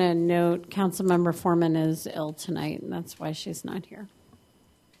just want to note Councilmember Foreman is ill tonight, and that's why she's not here.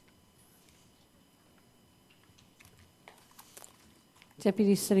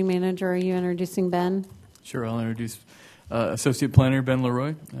 Deputy City Manager, are you introducing Ben? Sure, I'll introduce Associate Planner Ben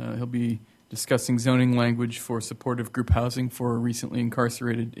Leroy. He'll be discussing zoning language for supportive group housing for recently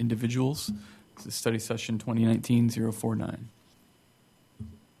incarcerated individuals. This is study session 2019-049.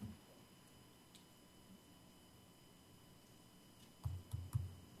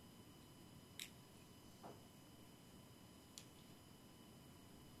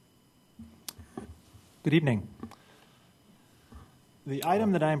 Good evening. The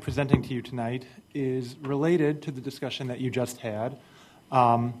item that I am presenting to you tonight is related to the discussion that you just had,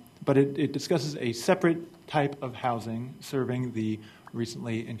 but it discusses a separate type of housing serving the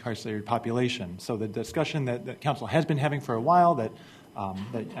recently incarcerated population. So the discussion that Council has been having for a while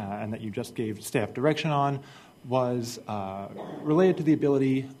and that you just gave staff direction on was related to the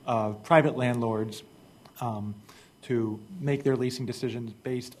ability of private landlords to make their leasing decisions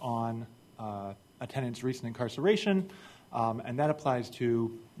based on a tenant's recent incarceration, and that applies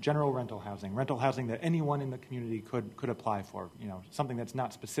to general rental housing that anyone in the community could apply for, something that's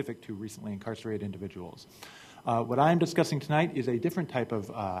not specific to recently incarcerated individuals. What I'm discussing tonight is a different type of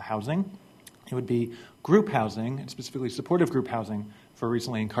housing. It would be group housing, and specifically supportive group housing for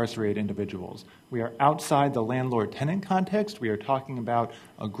recently incarcerated individuals. We are outside the landlord-tenant context. We are talking about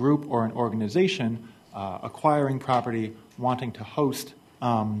a group or an organization acquiring property, wanting to host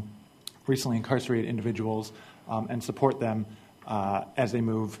recently incarcerated individuals and support them as they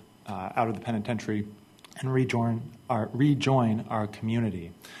move out of the penitentiary and rejoin our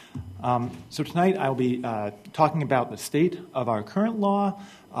community. So tonight I'll be talking about the state of our current law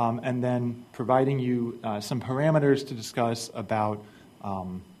and then providing you some parameters to discuss about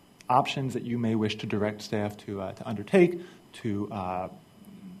options that you may wish to direct staff to undertake to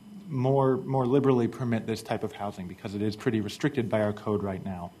more liberally permit this type of housing, because it is pretty restricted by our code right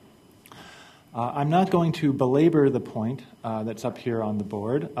now. I'm not going to belabor the point that's up here on the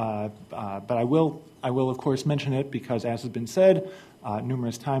board, but I will, of course, mention it because, as has been said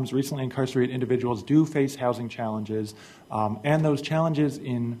numerous times, recently incarcerated individuals do face housing challenges, and those challenges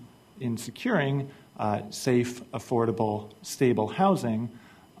in securing safe, affordable, stable housing,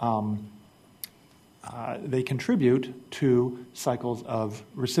 they contribute to cycles of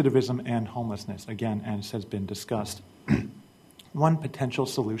recidivism and homelessness, again, as has been discussed. One potential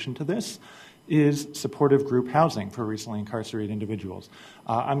solution to this is supportive group housing for recently incarcerated individuals.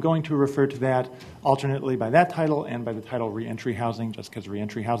 I'm going to refer to that alternately by that title and by the title reentry housing, just because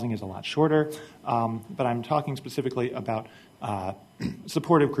reentry housing is a lot shorter. But I'm talking specifically about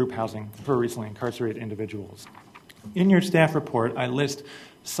supportive group housing for recently incarcerated individuals. In your staff report, I list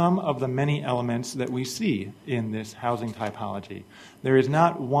some of the many elements that we see in this housing typology. There is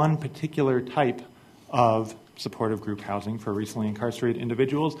not one particular type of supportive group housing for recently incarcerated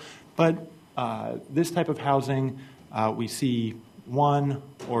individuals, but this type of housing, we see one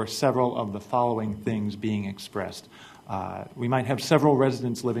or several of the following things being expressed. We might have several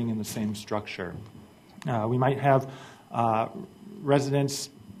residents living in the same structure. We might have residents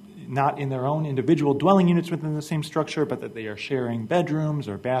not in their own individual dwelling units within the same structure, but that they are sharing bedrooms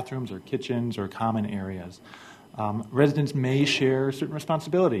or bathrooms or kitchens or common areas. Residents may share certain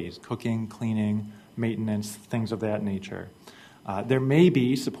responsibilities, cooking, cleaning, maintenance, things of that nature. There may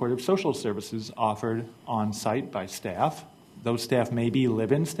be supportive social services offered on site by staff. Those staff may be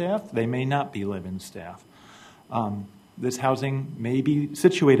live-in staff. They may not be live-in staff. This housing may be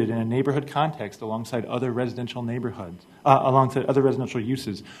situated in a neighborhood context alongside other residential neighborhoods, alongside other residential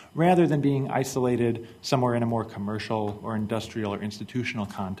uses, rather than being isolated somewhere in a more commercial or industrial or institutional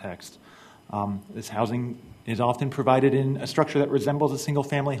context. This housing is often provided in a structure that resembles a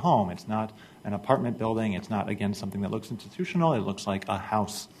single-family home. It's not an apartment building. It's not, again, something that looks institutional. It looks like a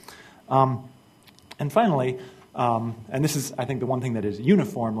house. And finally, And this is, I think, the one thing that is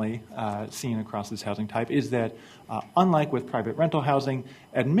uniformly seen across this housing type is that, unlike with private rental housing,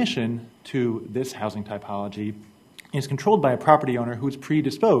 admission to this housing typology is controlled by a property owner who is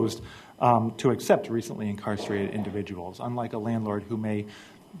predisposed to accept recently incarcerated individuals, unlike a landlord who may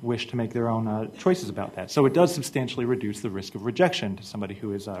wish to make their own choices about that. So it does substantially reduce the risk of rejection to somebody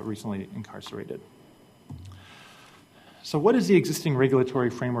who is recently incarcerated. So what is the existing regulatory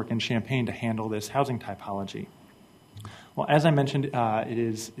framework in Champaign to handle this housing typology? Well, as I mentioned, it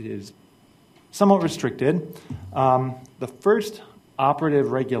is somewhat restricted. The first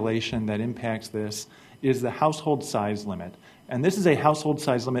operative regulation that impacts this is the household size limit. And this is a household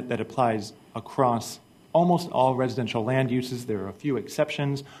size limit that applies across almost all residential land uses. There are a few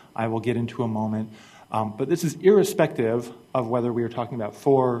exceptions I will get into a moment. But this is irrespective of whether we are talking about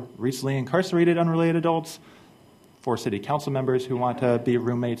 4 recently incarcerated unrelated adults, 4 city council members who want to be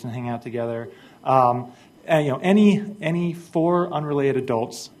roommates and hang out together. And, any 4 unrelated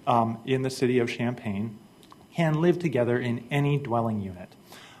adults in the city of Champaign can live together in any dwelling unit.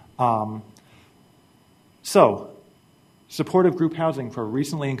 So, supportive group housing for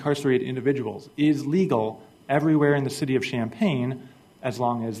recently incarcerated individuals is legal everywhere in the city of Champaign as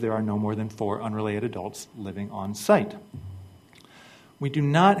long as there are no more than 4 unrelated adults living on site. We do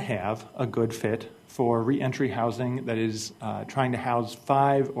not have a good fit for reentry housing that is trying to house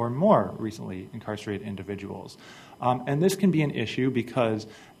 5 or more recently incarcerated individuals. And this can be an issue because,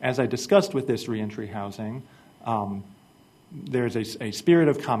 as I discussed with this reentry housing, there's a spirit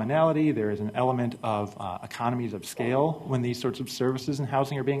of commonality. There is an element of economies of scale when these sorts of services and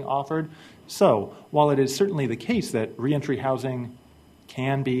housing are being offered. So while it is certainly the case that reentry housing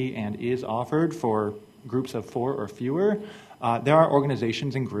can be and is offered for groups of 4 or fewer, there are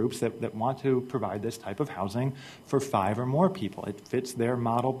organizations and groups that want to provide this type of housing for 5 or more people. It fits their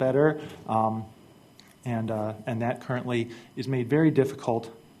model better, and that currently is made very difficult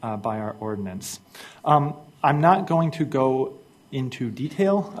by our ordinance. I'm not going to go into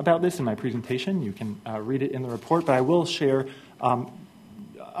detail about this in my presentation. You can read it in the report, but I will share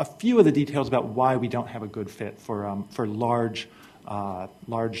a few of the details about why we don't have a good fit for large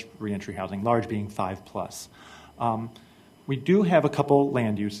reentry housing, large being 5+. We do have a couple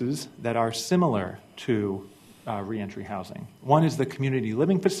land uses that are similar to reentry housing. One is the community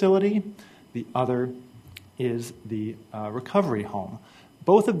living facility. The other is the recovery home.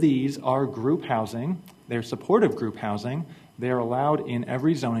 Both of these are group housing. They're supportive group housing. They're allowed in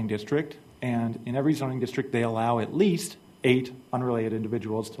every zoning district, and in every zoning district they allow at least 8 unrelated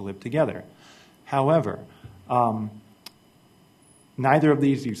individuals to live together. However, neither of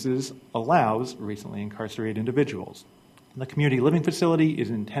these uses allows recently incarcerated individuals. The community living facility is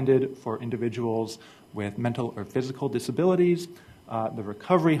intended for individuals with mental or physical disabilities. The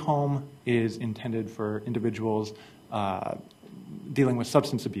recovery home is intended for individuals dealing with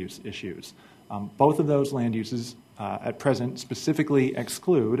substance abuse issues. Both of those land uses at present specifically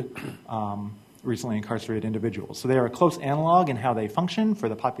exclude recently incarcerated individuals. So they are a close analog in how they function for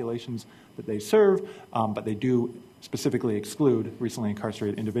the populations that they serve, but they do specifically exclude recently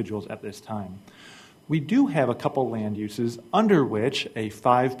incarcerated individuals at this time. We do have a couple land uses under which a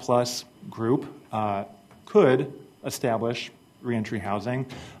 5+ group could establish reentry housing,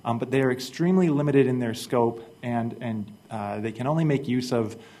 but they are extremely limited in their scope, and they can only make use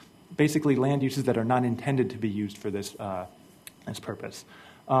of basically land uses that are not intended to be used for this purpose.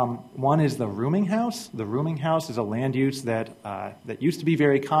 One is the rooming house. The rooming house is a land use that used to be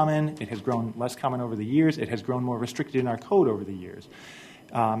very common. It has grown less common over the years. It has grown more restricted in our code over the years.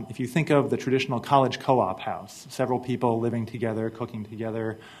 If you think of the traditional college co-op house, several people living together, cooking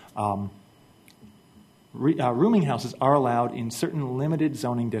together, rooming houses are allowed in certain limited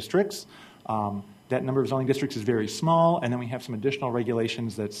zoning districts. That number of zoning districts is very small, and then we have some additional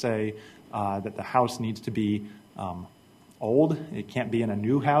regulations that say that the house needs to be old. It can't be in a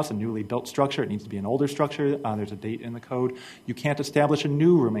new house, a newly built structure. It needs to be an older structure. There's a date in the code. You can't establish a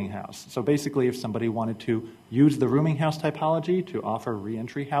new rooming house. So basically, if somebody wanted to use the rooming house typology to offer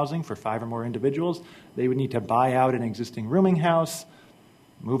reentry housing for 5 or more individuals, they would need to buy out an existing rooming house,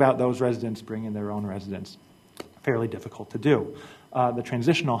 move out those residents, bring in their own residents. Fairly difficult to do. The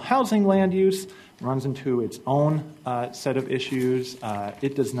transitional housing land use runs into its own set of issues.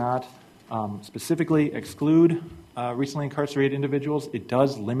 It does not specifically exclude recently incarcerated individuals. It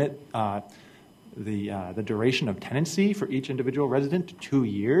does limit the duration of tenancy for each individual resident to 2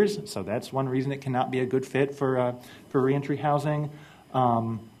 years. So that's one reason it cannot be a good fit for reentry housing.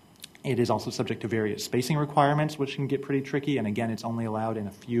 It is also subject to various spacing requirements, which can get pretty tricky. And again, it's only allowed in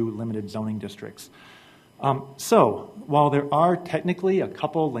a few limited zoning districts. So while there are technically a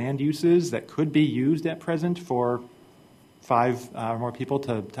couple land uses that could be used at present for 5 or more people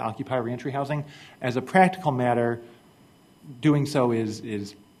to occupy reentry housing, as a practical matter, doing so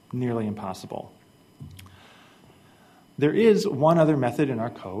is nearly impossible. There is one other method in our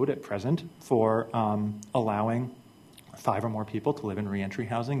code at present for allowing 5 or more people to live in reentry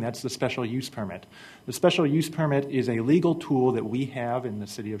housing. That's the special use permit. The special use permit is a legal tool that we have in the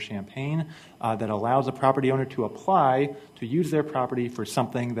city of Champaign that allows a property owner to apply to use their property for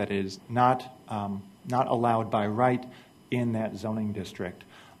something that is not allowed by right in that zoning district.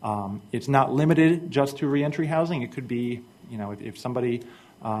 It's not limited just to reentry housing. It could be, if somebody,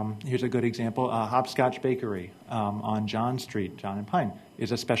 here's a good example, Hopscotch Bakery on John Street, John and Pine,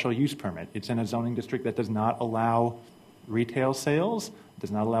 is a special use permit. It's in a zoning district that does not allow retail sales,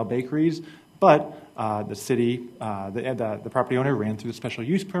 does not allow bakeries, but the city, the property owner ran through the special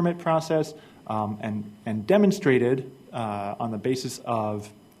use permit process and demonstrated on the basis of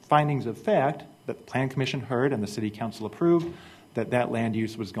findings of fact that the Plan Commission heard and the City Council approved that land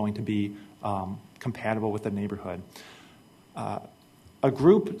use was going to be compatible with the neighborhood. A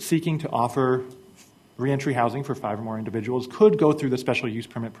group seeking to offer reentry housing for 5 or more individuals could go through the special use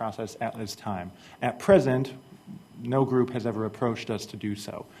permit process at this time. At present, no group has ever approached us to do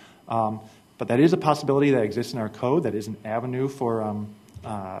so. But that is a possibility that exists in our code. That is an avenue for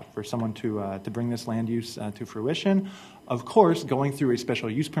someone to bring this land use to fruition. Of course, going through a special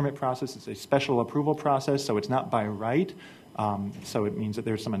use permit process is a special approval process, so it's not by right. So it means that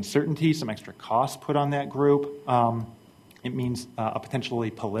there's some uncertainty, some extra costs put on that group. It means a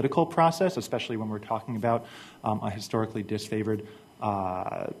potentially political process, especially when we're talking about a historically disfavored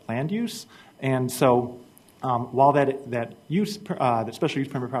land use. And so while that special use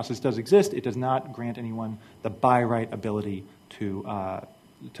permit process does exist, it does not grant anyone the by right ability to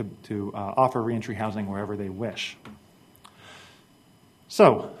offer reentry housing wherever they wish.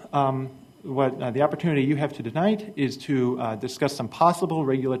 So what the opportunity you have tonight is to discuss some possible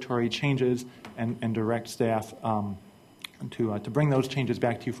regulatory changes and direct staff to bring those changes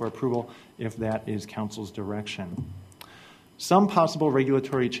back to you for approval if that is council's direction. Some possible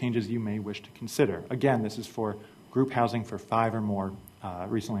regulatory changes you may wish to consider. Again, this is for group housing for 5 or more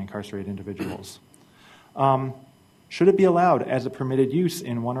recently incarcerated individuals. Should it be allowed as a permitted use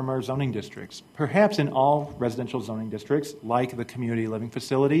in one or more zoning districts? Perhaps in all residential zoning districts, like the community living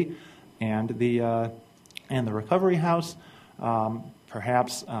facility and the recovery house,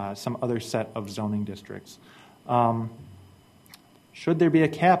 perhaps some other set of zoning districts. Should there be a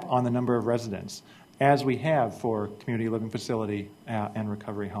cap on the number of residents, as we have for community living facility and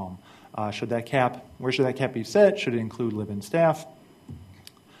recovery home? Where should that cap be set? Should it include live-in staff?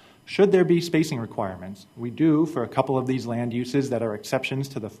 Should there be spacing requirements? We do for a couple of these land uses that are exceptions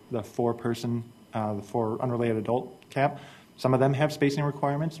to the 4-person, the 4 unrelated adult cap. Some of them have spacing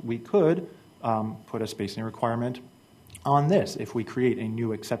requirements. We could put a spacing requirement on this if we create a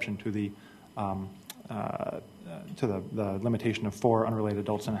new exception to the limitation of 4 unrelated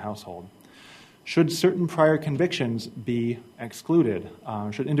adults in a household. Should certain prior convictions be excluded?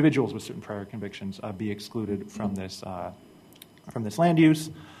 Should individuals with certain prior convictions be excluded from this land use?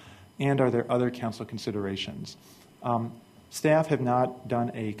 And are there other council considerations? Staff have not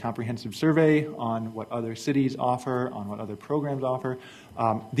done a comprehensive survey on what other cities offer, on what other programs offer.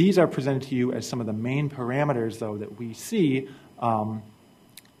 These are presented to you as some of the main parameters, though, that we see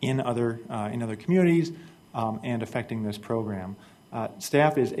in other communities and affecting this program.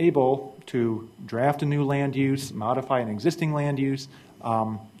 Staff is able to draft a new land use, modify an existing land use,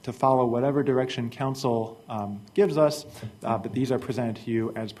 to follow whatever direction council gives us, but these are presented to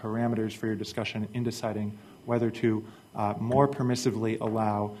you as parameters for your discussion in deciding whether to more permissively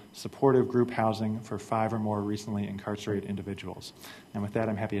allow supportive group housing for 5 or more recently incarcerated individuals. And with that,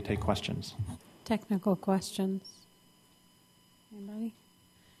 I'm happy to take questions. Technical questions? Anybody?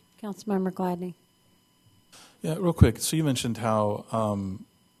 Councilmember Gladney. Yeah, real quick. So you mentioned how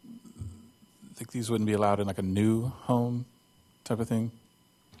I think these wouldn't be allowed in like a new home type of thing.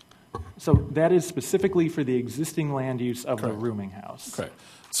 So that is specifically for the existing land use of the rooming house. Correct.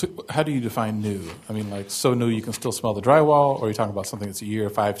 So how do you define new? I mean, like so new you can still smell the drywall, or are you talking about something that's a year,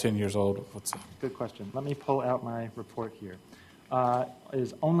 5, 10 years old? What's that? Good question. Let me pull out my report here. It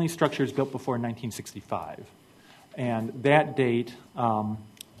is only structures built before 1965, and that date.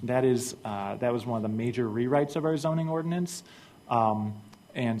 That was one of the major rewrites of our zoning ordinance,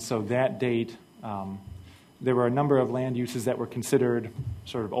 and so that date, there were a number of land uses that were considered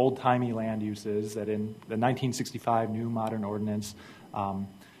sort of old-timey land uses that in the 1965 new modern ordinance,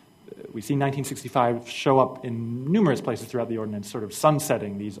 we see 1965 show up in numerous places throughout the ordinance, sort of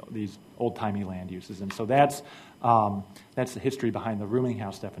sunsetting these old-timey land uses. And so that's the history behind the rooming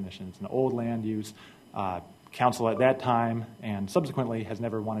house definition. It's an old land use. Council at that time and subsequently has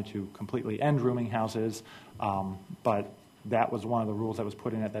never wanted to completely end rooming houses, but that was one of the rules that was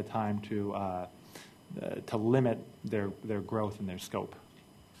put in at that time to limit their growth and their scope.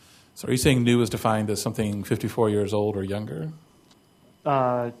 So are you saying new is defined as something 54 years old or younger?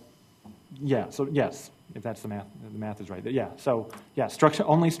 Yeah, so yes, if that's the math is right. Yeah, so yeah,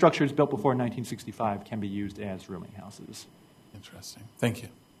 only structures built before 1965 can be used as rooming houses. Interesting. Thank you.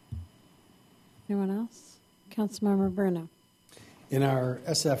 Anyone else? Councilmember Bruno. In our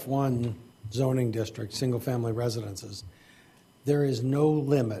SF1 zoning district, single-family residences, there is no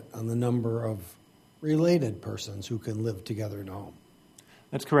limit on the number of related persons who can live together in a home.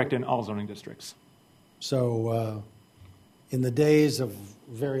 That's correct in all zoning districts. So in the days of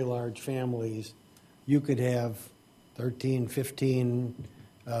very large families, you could have 13, 15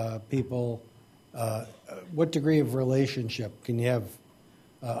 people. What degree of relationship? Can you have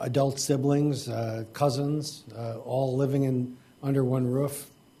adult siblings, cousins, all living under one roof?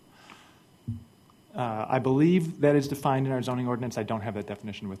 I believe that is defined in our zoning ordinance. I don't have that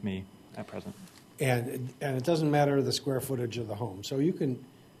definition with me at present. And it doesn't matter the square footage of the home. So you can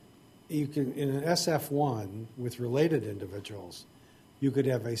in an SF1 with related individuals, you could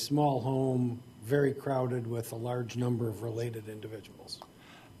have a small home very crowded with a large number of related individuals.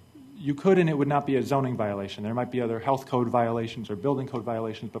 You could, and it would not be a zoning violation. There might be other health code violations or building code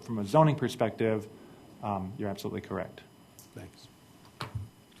violations, but from a zoning perspective, you're absolutely correct. Thanks.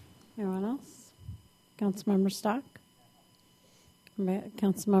 Anyone else? Councilmember Stock?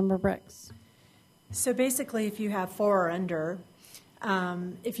 Councilmember Brooks? So basically, if you have 4 or under,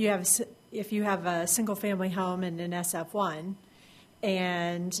 if you have a single-family home in an SF1,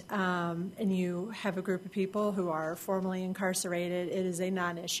 and you have a group of people who are formerly incarcerated, it is a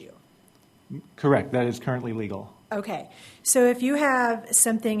non-issue. Correct. That is currently legal. Okay. So if you have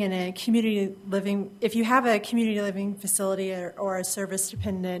something in a community living, if you have a community living facility or a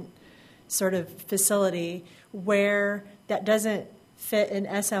service-dependent sort of facility where that doesn't fit in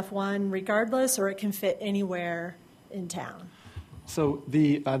SF1 regardless, or it can fit anywhere in town? So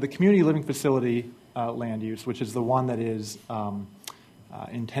the community living facility land use, which is the one that is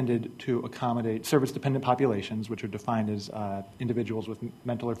intended to accommodate service-dependent populations, which are defined as individuals with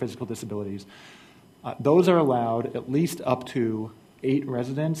mental or physical disabilities. Those are allowed at least up to 8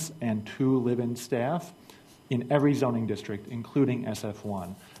 residents and 2 live-in staff in every zoning district, including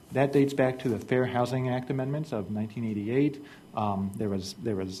SF1. That dates back to the Fair Housing Act amendments of 1988.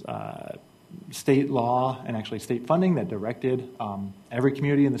 There was state law and actually state funding that directed every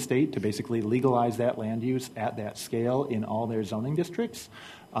community in the state to basically legalize that land use at that scale in all their zoning districts.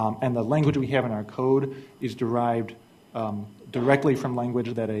 And the language we have in our code is derived directly from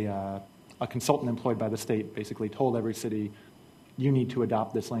language that a consultant employed by the state basically told every city, you need to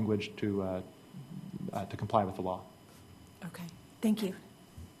adopt this language to comply with the law. Okay. Thank you.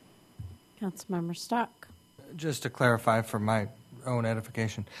 Councilmember Stock. Just to clarify for my own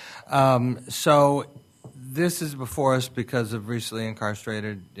edification. So this is before us because of recently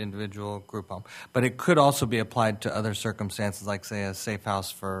incarcerated individual group home, but it could also be applied to other circumstances, like, say, a safe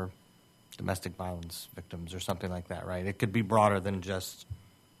house for domestic violence victims or something like that, right? It could be broader than just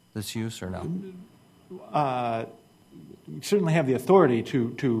this use, or no? We certainly have the authority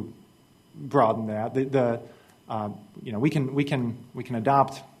to broaden that. We can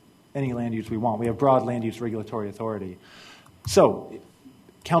adopt any land use we want. We have broad land use regulatory authority. So,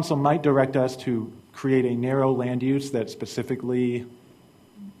 council might direct us to create a narrow land use that specifically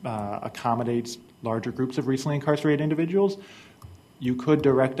accommodates larger groups of recently incarcerated individuals. You could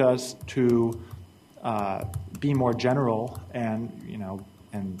direct us to be more general and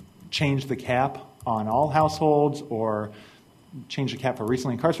change the cap on all households, or change the cap for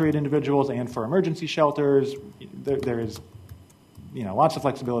recently incarcerated individuals and for emergency shelters. There is lots of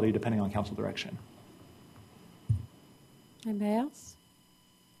flexibility depending on council direction. Anybody else?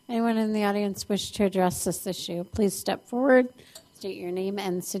 Anyone in the audience wish to address this issue? Please step forward, state your name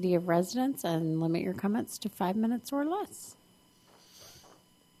and city of residence, and limit your comments to 5 minutes or less.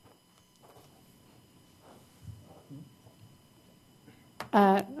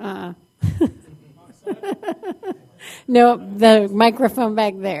 No, the microphone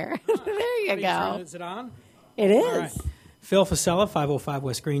back there. There you go. Is it on? It is. All right. Phil Fasella, 505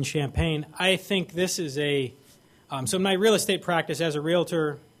 West Green, Champaign. I think this is so in my real estate practice as a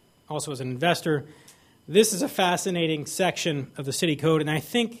realtor, also as an investor, this is a fascinating section of the city code, and I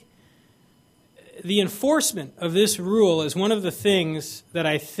think the enforcement of this rule is one of the things that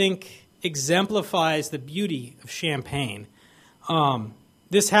I think exemplifies the beauty of Champaign.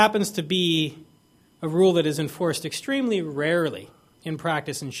 This happens to be a rule that is enforced extremely rarely in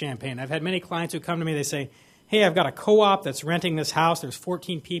practice in Champaign. I've had many clients who come to me, they say, hey, I've got a co-op that's renting this house, there's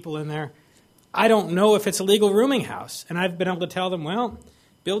 14 people in there. I don't know if it's a legal rooming house. And I've been able to tell them, well,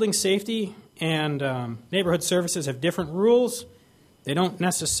 building safety and neighborhood services have different rules. They don't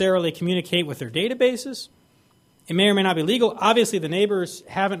necessarily communicate with their databases. It may or may not be legal. Obviously, the neighbors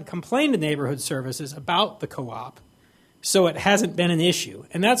haven't complained to neighborhood services about the co-op, so it hasn't been an issue.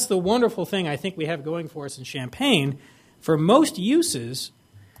 And that's the wonderful thing I think we have going for us in Champaign. For most uses,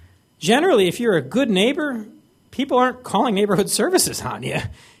 generally, if you're a good neighbor, people aren't calling neighborhood services on you.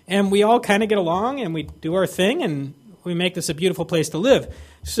 And we all kind of get along, and we do our thing, and we make this a beautiful place to live.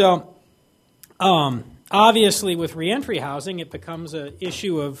 So, obviously, with reentry housing, it becomes an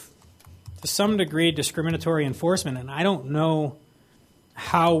issue of, to some degree, discriminatory enforcement. And I don't know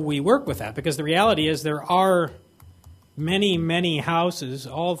how we work with that, because the reality is there are many, many houses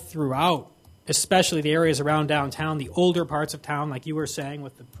all throughout, especially the areas around downtown, the older parts of town, like you were saying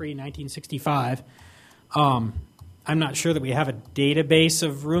with the pre-1965. I'm not sure that we have a database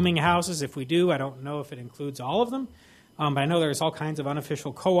of rooming houses. If we do, I don't know if it includes all of them. But I know there's all kinds of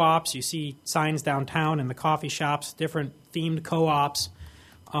unofficial co-ops. You see signs downtown in the coffee shops, different themed co-ops.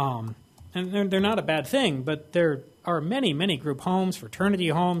 And they're not a bad thing, but there are many, many group homes, fraternity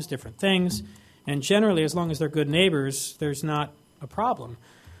homes, different things. And generally, as long as they're good neighbors, there's not a problem.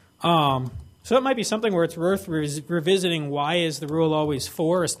 So it might be something where it's worth revisiting why is the rule always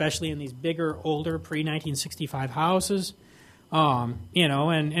 4, especially in these bigger, older, pre-1965 houses.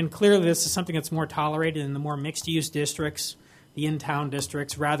 And clearly this is something that's more tolerated in the more mixed-use districts, the in-town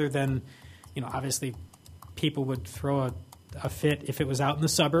districts, rather than, obviously people would throw a fit if it was out in the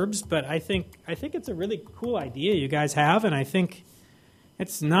suburbs. But I think it's a really cool idea you guys have, and I think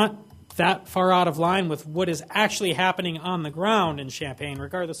it's not that far out of line with what is actually happening on the ground in Champaign,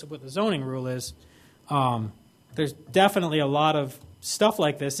 regardless of what the zoning rule is. There's definitely a lot of stuff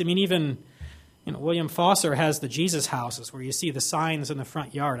like this. I mean, even William Foster has the Jesus houses where you see the signs in the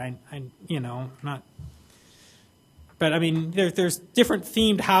front yard. But I mean, there's different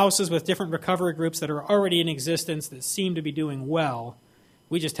themed houses with different recovery groups that are already in existence that seem to be doing well.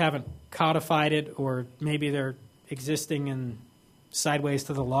 We just haven't codified it, or maybe they're existing in sideways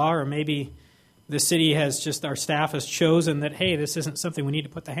to the law, or maybe the city our staff has chosen that, hey, this isn't something we need to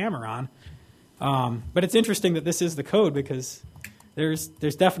put the hammer on. But it's interesting that this is the code, because there's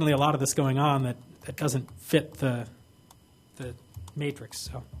definitely a lot of this going on that doesn't fit the matrix.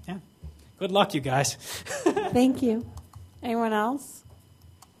 So, yeah. Good luck, you guys. Thank you. Anyone else?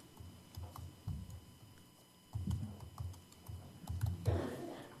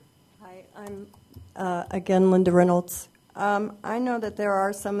 Hi, I'm again Linda Reynolds. I know that there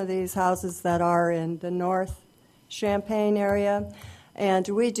are some of these houses that are in the North Champaign area, and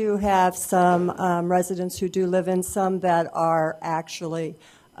we do have some residents who do live in some that are actually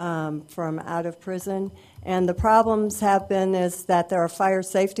from out of prison. And the problems have been is that there are fire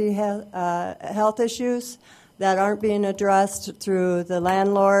safety health issues that aren't being addressed through the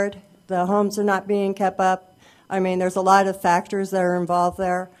landlord. The homes are not being kept up. I mean, there's a lot of factors that are involved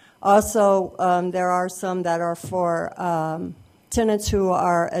there. Also, there are some that are for tenants who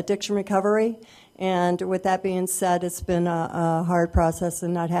are addiction recovery. And with that being said, it's been a hard process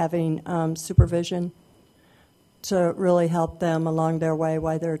in not having supervision to really help them along their way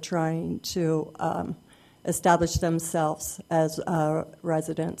while they're trying to establish themselves as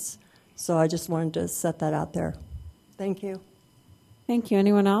residents. So I just wanted to set that out there. Thank you. Thank you.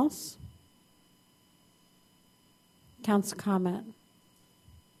 Anyone else? Council comment.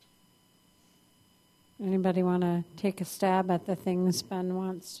 Anybody want to take a stab at the things Ben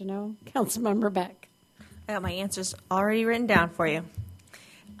wants to know? Councilmember Beck. I got my answers already written down for you.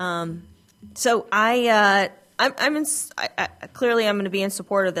 So clearly I'm going to be in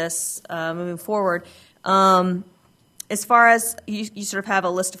support of this moving forward. As far as you sort of have a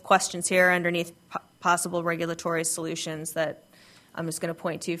list of questions here underneath possible regulatory solutions that I'm just going to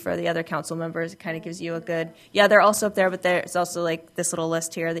point to for the other council members. It kind of gives you a good, they're also up there, but there's also like this little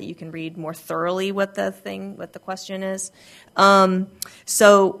list here that you can read more thoroughly what the question is.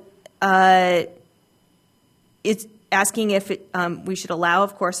 It's asking if we should allow,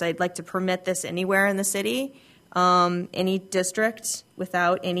 of course, I'd like to permit this anywhere in the city, any district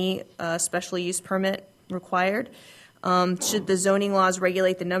without any special use permit required. Should the zoning laws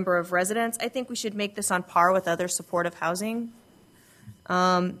regulate the number of residents? I think we should make this on par with other supportive housing.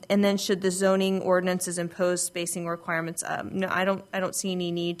 And then should the zoning ordinances impose spacing requirements? No, I don't see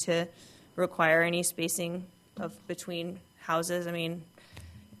any need to require any spacing between houses. I mean,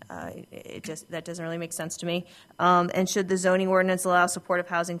 that doesn't really make sense to me. And should the zoning ordinance allow supportive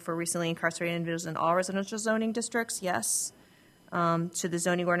housing for recently incarcerated individuals in all residential zoning districts? Yes. Should the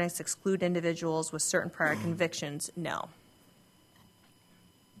zoning ordinance exclude individuals with certain prior convictions? No.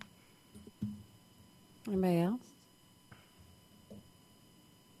 Anybody else?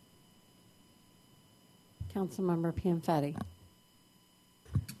 Councilmember Pianfetti.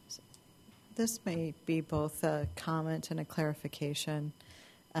 This may be both a comment and a clarification.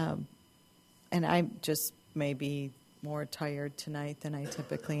 And I'm just maybe more tired tonight than I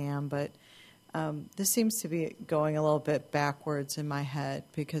typically am, but this seems to be going a little bit backwards in my head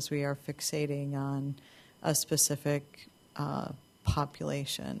because we are fixating on a specific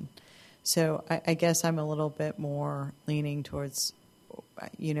population. So I guess I'm a little bit more leaning towards,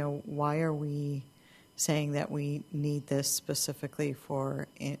 why are we saying that we need this specifically for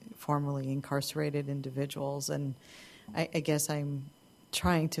formerly incarcerated individuals? And I guess I'm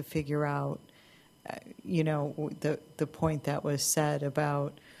trying to figure out, the point that was said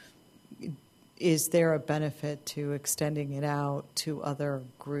about, is there a benefit to extending it out to other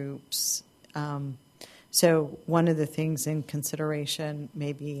groups? So one of the things in consideration,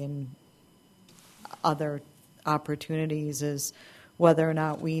 maybe in other opportunities, is whether or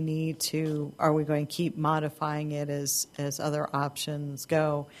not we need to, are we going to keep modifying it as other options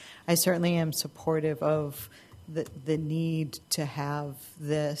go? I certainly am supportive of the need to have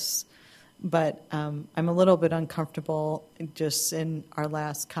this, but I'm a little bit uncomfortable just in our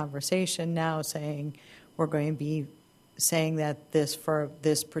last conversation now saying we're going to be saying that for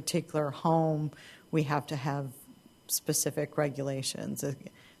this particular home, we have to have specific regulations.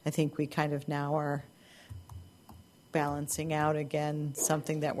 I think we kind of now are balancing out again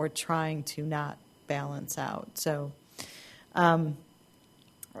something that we're trying to not balance out. So I'm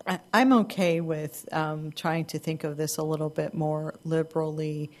okay with trying to think of this a little bit more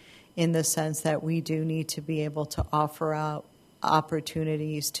liberally, in the sense that we do need to be able to offer out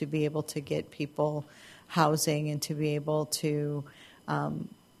opportunities to be able to get people housing and to be able to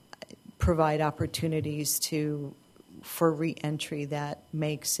provide opportunities for reentry that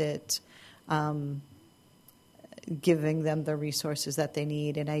makes it giving them the resources that they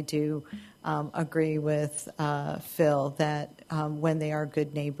need. And I do agree with Phil that when they are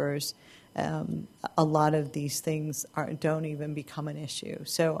good neighbors, a lot of these things don't even become an issue.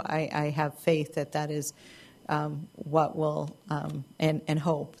 So I have faith that is what will, and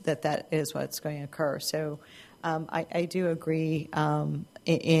hope that is what's going to occur. So I do agree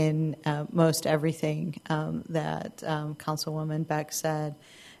in most everything that Councilwoman Beck said.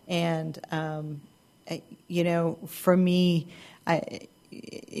 And, for me, I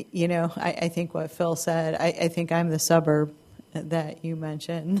think what Phil said, I think I'm the suburb that you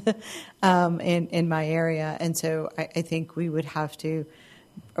mentioned in my area. And so I think we would have to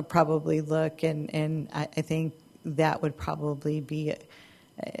probably look, and I think that would probably be,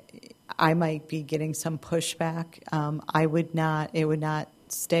 I might be getting some pushback. It would not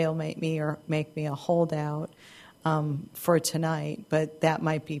stalemate me or make me a holdout for tonight, but that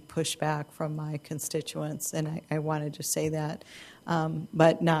might be pushback from my constituents, and I want to just say that,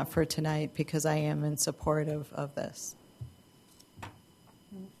 but not for tonight, because I am in support of this.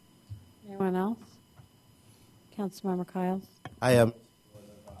 Anyone else? Councilmember Kiles? I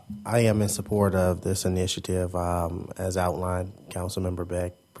am in support of this initiative, as outlined. Councilmember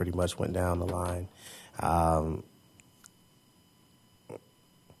Beck pretty much went down the line.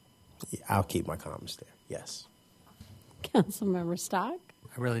 I'll keep my comments there. Yes. Councilmember Stock?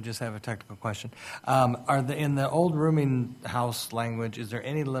 I really just have a technical question. In the old rooming house language, is there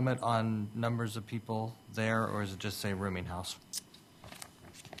any limit on numbers of people there, or is it just say rooming house?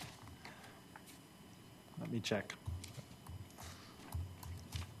 Let me check.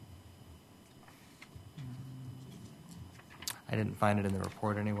 I didn't find it in the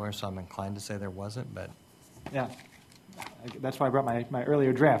report anywhere, so I'm inclined to say there wasn't, but... Yeah, that's why I brought my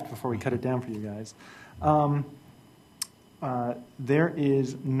earlier draft before we cut it down for you guys. There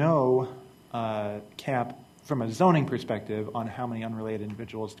is no cap from a zoning perspective on how many unrelated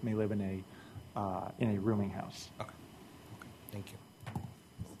individuals may live in a rooming house. Okay. Thank you.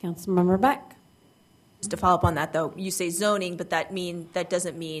 Councilmember Beck? Just to follow up on that, though, you say zoning, but that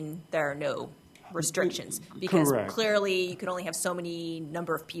doesn't mean there are no restrictions, because Correct. Clearly you could only have so many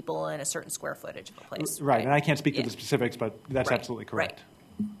number of people in a certain square footage of a place. Right, and I can't speak to the specifics, but that's absolutely correct.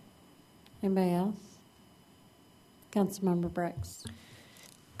 Right. Anybody else? Councilmember Briggs?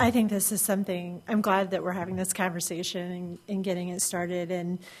 I think this is something, I'm glad that we're having this conversation and getting it started.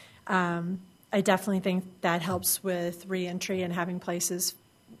 And I definitely think that helps with reentry and having places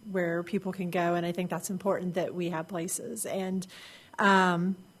where people can go, and I think that's important that we have places. And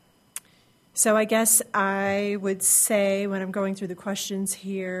so I guess I would say when I'm going through the questions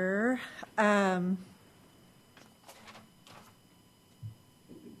here, I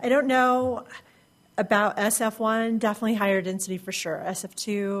don't know about SF1, definitely higher density for sure.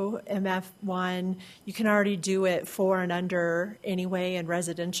 SF2, MF1, you can already do it 4 and under anyway in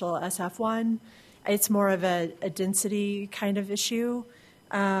residential SF1. It's more of a density kind of issue.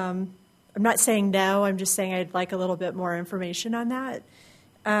 I'm not saying no, I'm just saying I'd like a little bit more information on that.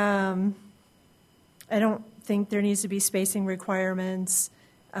 I don't think there needs to be spacing requirements.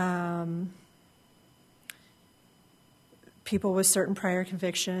 People with certain prior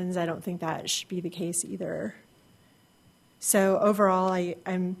convictions, I don't think that should be the case either. So overall,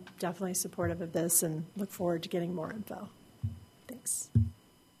 I'm definitely supportive of this and look forward to getting more info. Thanks.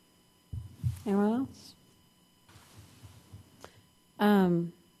 Anyone else?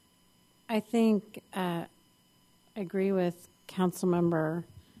 I think I agree with Councilmember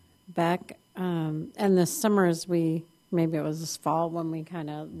Beck. And this summer, maybe it was this fall when we kind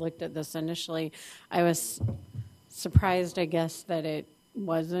of looked at this initially, I was surprised, I guess, that it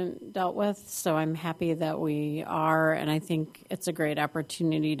wasn't dealt with. So I'm happy that we are, and I think it's a great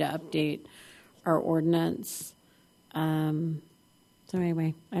opportunity to update our ordinance. So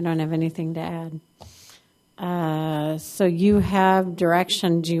anyway, I don't have anything to add. So you have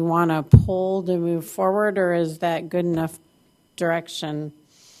direction. Do you want to poll to move forward, or is that good enough direction?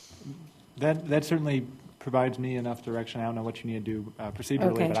 That certainly provides me enough direction. I don't know what you need to do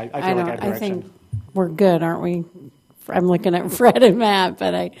procedurally, Okay. but I feel like I have direction. I think we're good, aren't we? I'm looking at Fred and Matt,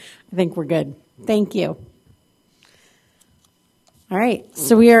 but I think we're good. Thank you. All right,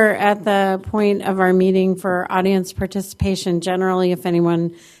 so we are at the point of our meeting for audience participation. Generally, if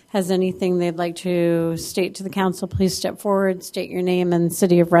anyone has anything they'd like to state to the council, please step forward, state your name and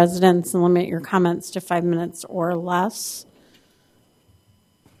city of residence, and limit your comments to 5 minutes or less.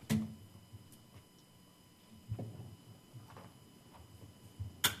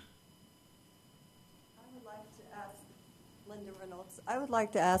 I would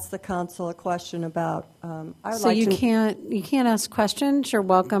like to ask the council a question about. You can't ask questions. You're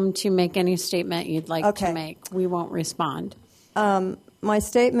welcome to make any statement you'd like to make. We won't respond. My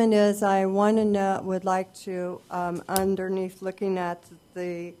statement is I would like to, underneath looking at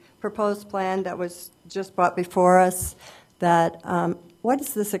the proposed plan that was just brought before us, that what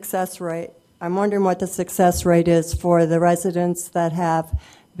is the success rate? I'm wondering what the success rate is for the residents that have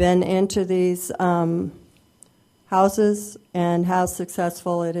been into these houses, and how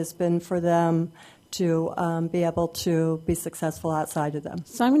successful it has been for them to be able to be successful outside of them.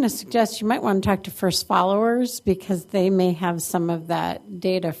 So I'm going to suggest you might want to talk to First Followers, because they may have some of that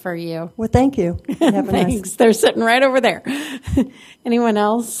data for you. Well, thank you. Thanks. They're sitting right over there. Anyone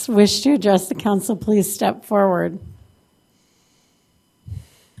else wish to address the council, please step forward.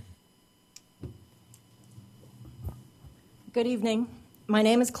 Good evening. My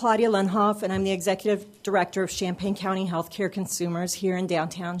name is Claudia Lenhoff, and I'm the Executive Director of Champaign County Healthcare Consumers here in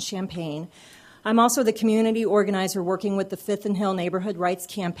downtown Champaign. I'm also the community organizer working with the Fifth and Hill Neighborhood Rights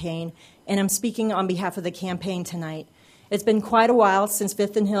Campaign, and I'm speaking on behalf of the campaign tonight. It's been quite a while since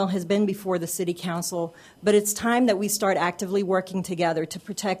Fifth and Hill has been before the City Council, but it's time that we start actively working together to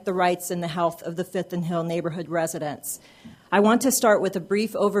protect the rights and the health of the Fifth and Hill neighborhood residents. I want to start with a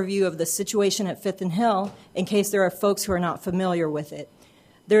brief overview of the situation at Fifth and Hill in case there are folks who are not familiar with it.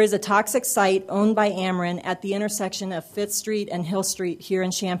 There is a toxic site owned by Ameren at the intersection of 5th Street and Hill Street here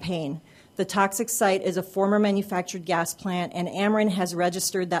in Champaign. The toxic site is a former manufactured gas plant, and Ameren has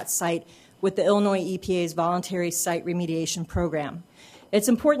registered that site with the Illinois EPA's voluntary site remediation program. It's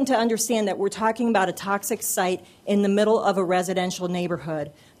important to understand that we're talking about a toxic site in the middle of a residential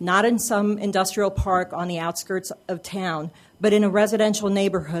neighborhood, not in some industrial park on the outskirts of town, but in a residential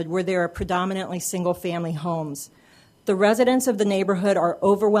neighborhood where there are predominantly single-family homes. The residents of the neighborhood are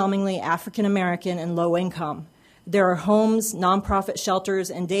overwhelmingly African American and low income. There are homes, nonprofit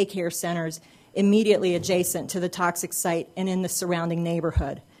shelters, and daycare centers immediately adjacent to the toxic site and in the surrounding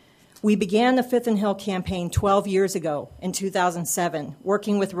neighborhood. We began the Fifth and Hill campaign 12 years ago in 2007,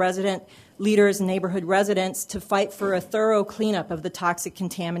 working with resident leaders and neighborhood residents to fight for a thorough cleanup of the toxic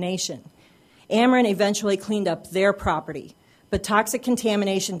contamination. Ameren eventually cleaned up their property, but toxic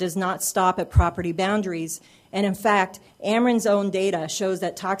contamination does not stop at property boundaries. And in fact, Ameren's own data shows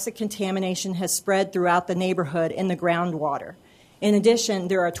that toxic contamination has spread throughout the neighborhood in the groundwater. In addition,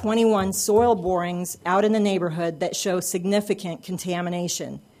 there are 21 soil borings out in the neighborhood that show significant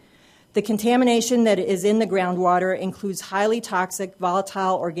contamination. The contamination that is in the groundwater includes highly toxic,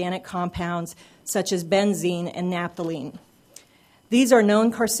 volatile organic compounds such as benzene and naphthalene. These are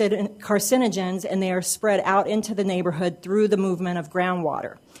known carcinogens, and they are spread out into the neighborhood through the movement of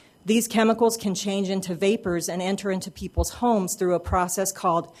groundwater. These chemicals can change into vapors and enter into people's homes through a process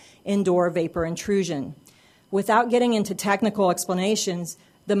called indoor vapor intrusion. Without getting into technical explanations,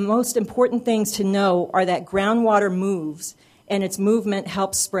 the most important things to know are that groundwater moves, and its movement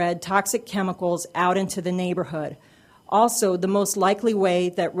helps spread toxic chemicals out into the neighborhood. Also, the most likely way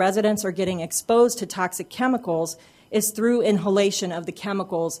that residents are getting exposed to toxic chemicals is through inhalation of the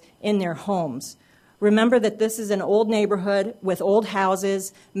chemicals in their homes. Remember that this is an old neighborhood with old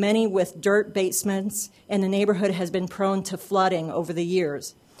houses, many with dirt basements, and the neighborhood has been prone to flooding over the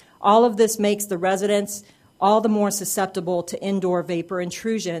years. All of this makes the residents all the more susceptible to indoor vapor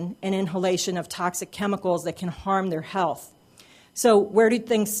intrusion and inhalation of toxic chemicals that can harm their health. So where do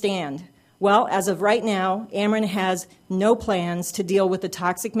things stand? Well, as of right now, Ameren has no plans to deal with the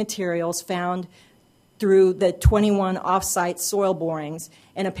toxic materials found through the 21 off-site soil borings,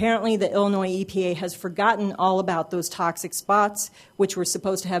 and apparently the Illinois EPA has forgotten all about those toxic spots, which were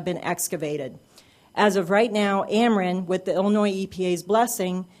supposed to have been excavated. As of right now, Ameren, with the Illinois EPA's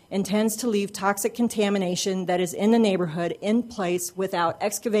blessing, intends to leave toxic contamination that is in the neighborhood in place without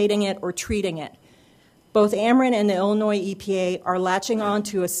excavating it or treating it. Both Ameren and the Illinois EPA are latching on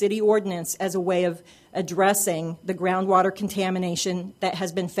to a city ordinance as a way of addressing the groundwater contamination that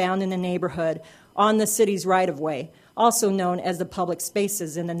has been found in the neighborhood on the city's right-of-way, also known as the public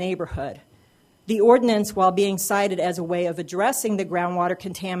spaces in the neighborhood. The ordinance, while being cited as a way of addressing the groundwater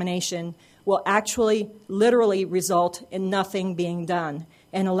contamination, will actually literally result in nothing being done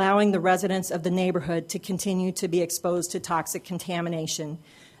and allowing the residents of the neighborhood to continue to be exposed to toxic contamination.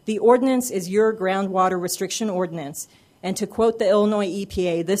 The ordinance is your groundwater restriction ordinance, and to quote the Illinois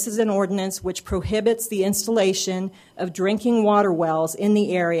EPA, this is an ordinance which prohibits the installation of drinking water wells in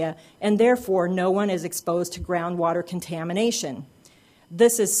the area, and therefore no one is exposed to groundwater contamination.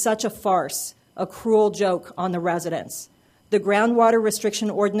 This is such a farce, a cruel joke on the residents. The groundwater restriction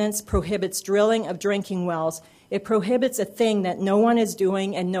ordinance prohibits drilling of drinking wells. It prohibits a thing that no one is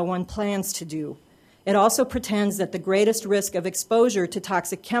doing and no one plans to do. It also pretends that the greatest risk of exposure to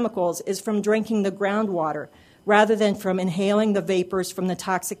toxic chemicals is from drinking the groundwater, rather than from inhaling the vapors from the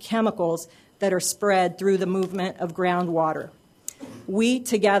toxic chemicals that are spread through the movement of groundwater. We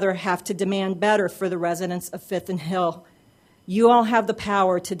together have to demand better for the residents of Fifth and Hill. You all have the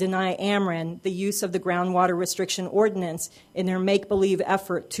power to deny Ameren the use of the groundwater restriction ordinance in their make-believe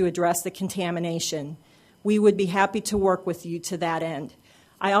effort to address the contamination. We would be happy to work with you to that end.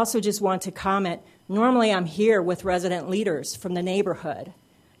 I also just want to comment, normally I'm here with resident leaders from the neighborhood.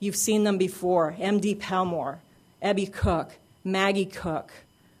 You've seen them before, M.D. Pelmore, Ebby Cook, Maggie Cook,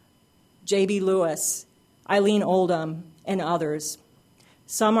 J.B. Lewis, Eileen Oldham, and others.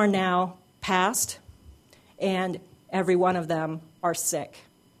 Some are now passed, and every one of them are sick.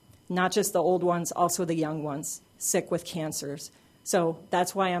 Not just the old ones, also the young ones, sick with cancers. So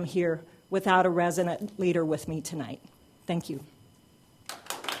that's why I'm here without a resident leader with me tonight. Thank you.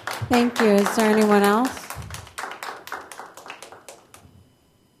 Thank you. Is there anyone else?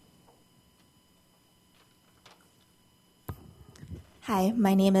 Hi,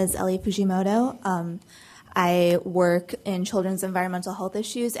 my name is Ellie Fujimoto. I work in children's environmental health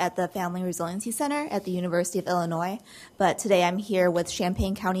issues at the Family Resiliency Center at the University of Illinois, but today I'm here with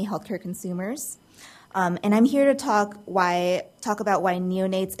Champaign County Healthcare Consumers. And I'm here to talk about why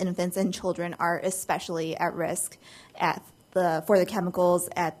neonates, infants, and children are especially at risk for the chemicals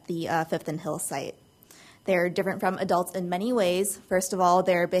at the Fifth and Hill site. They're different from adults in many ways. First of all,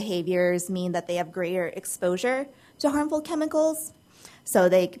 their behaviors mean that they have greater exposure to harmful chemicals. So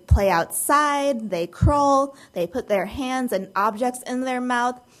they play outside, they crawl, they put their hands and objects in their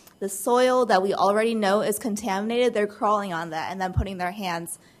mouth. The soil that we already know is contaminated, they're crawling on that and then putting their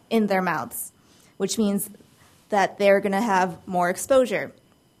hands in their mouths, which means that they're going to have more exposure.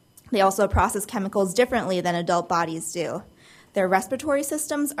 They also process chemicals differently than adult bodies do. Their respiratory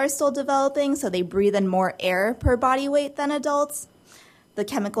systems are still developing, so they breathe in more air per body weight than adults. The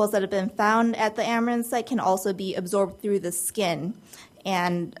chemicals that have been found at the Ameren site can also be absorbed through the skin.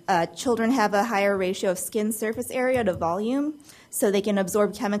 And children have a higher ratio of skin surface area to volume, so they can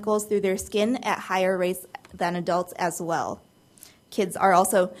absorb chemicals through their skin at higher rates than adults as well. Kids are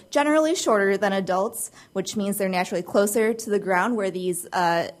also generally shorter than adults, which means they're naturally closer to the ground where these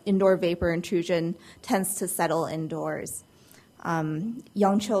indoor vapor intrusion tends to settle indoors.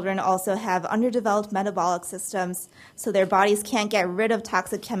 Young children also have underdeveloped metabolic systems, so their bodies can't get rid of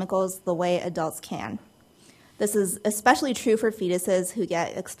toxic chemicals the way adults can. This is especially true for fetuses who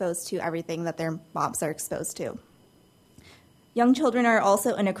get exposed to everything that their moms are exposed to. Young children are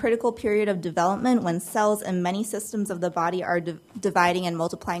also in a critical period of development when cells in many systems of the body are dividing and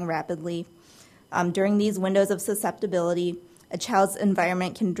multiplying rapidly. During these windows of susceptibility, a child's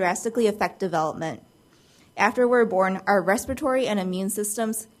environment can drastically affect development. After we're born, our respiratory and immune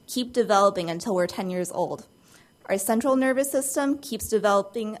systems keep developing until we're 10 years old. Our central nervous system keeps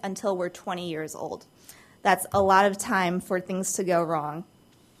developing until we're 20 years old. That's a lot of time for things to go wrong.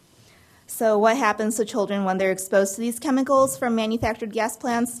 So what happens to children when they're exposed to these chemicals from manufactured gas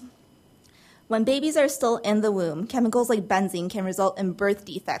plants? When babies are still in the womb, chemicals like benzene can result in birth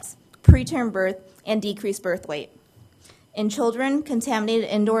defects, preterm birth, and decreased birth weight. In children, contaminated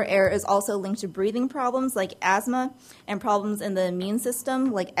indoor air is also linked to breathing problems like asthma and problems in the immune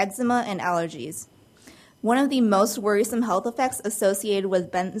system like eczema and allergies. One of the most worrisome health effects associated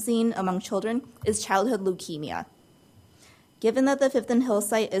with benzene among children is childhood leukemia. Given that the Fifth and Hill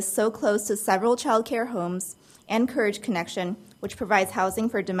site is so close to several child care homes and Courage Connection, which provides housing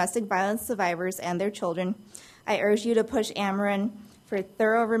for domestic violence survivors and their children, I urge you to push Ameren for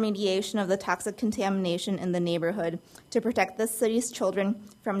thorough remediation of the toxic contamination in the neighborhood to protect the city's children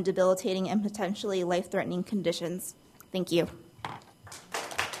from debilitating and potentially life-threatening conditions. Thank you.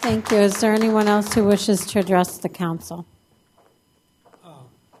 Thank you. Is there anyone else who wishes to address the council?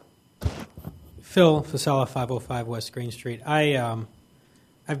 Phil Fasella, 505 West Green Street. I've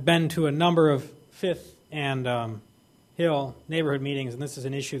been to a number of Fifth and Hill neighborhood meetings, and this is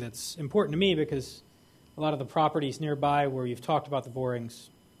an issue that's important to me because a lot of the properties nearby where you've talked about the borings,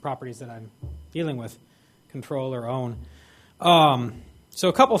 properties that I'm dealing with, control or own. So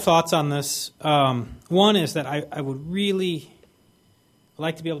a couple thoughts on this. One is that I would really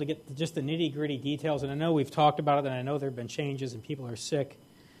like to be able to get just the nitty-gritty details, and I know we've talked about it, and I know there have been changes and people are sick.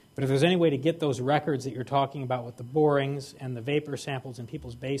 But if there's any way to get those records that you're talking about with the borings and the vapor samples in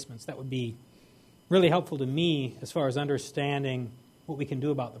people's basements, that would be really helpful to me as far as understanding what we can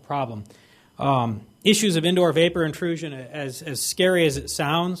do about the problem. Issues of indoor vapor intrusion, as scary as it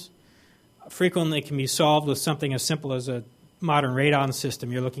sounds, frequently can be solved with something as simple as a modern radon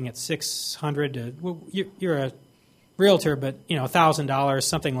system. You're looking at $600 to, well, you're a realtor, but $1,000,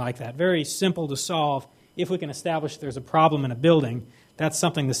 something like that. Very simple to solve if we can establish there's a problem in a building. That's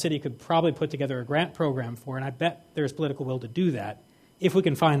something the city could probably put together a grant program for, and I bet there's political will to do that if we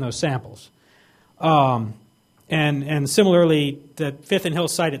can find those samples. And similarly, the Fifth and Hill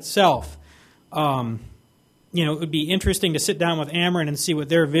site itself, it would be interesting to sit down with Ameren and see what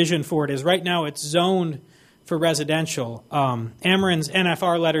their vision for it is. Right now, it's zoned for residential. Ameren's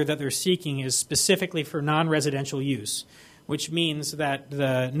NFR letter that they're seeking is specifically for non-residential use, which means that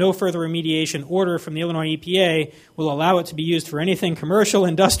the no further remediation order from the Illinois EPA will allow it to be used for anything commercial,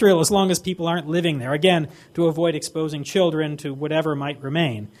 industrial, as long as people aren't living there, again, to avoid exposing children to whatever might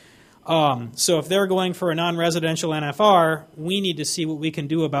remain. So if they're going for a non-residential NFR, we need to see what we can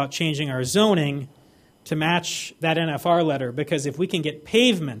do about changing our zoning to match that NFR letter, because if we can get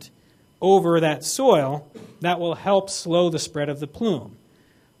pavement over that soil, that will help slow the spread of the plume.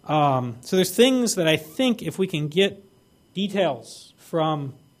 So there's things that I think if we can get details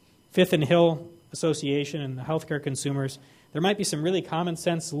from Fifth and Hill Association and the healthcare consumers, there might be some really common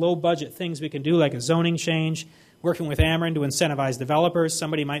sense, low budget things we can do, like a zoning change, working with Ameren to incentivize developers.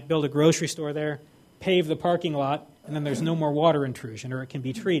 Somebody might build a grocery store there, pave the parking lot, and then there's no more water intrusion, or it can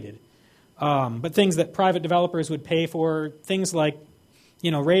be treated. But things that private developers would pay for, things like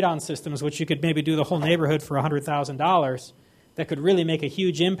radon systems, which you could maybe do the whole neighborhood for $100,000, that could really make a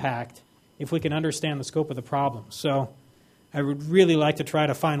huge impact if we can understand the scope of the problem. So I would really like to try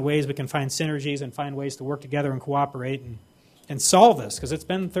to find ways we can find synergies and find ways to work together and cooperate and solve this, because it's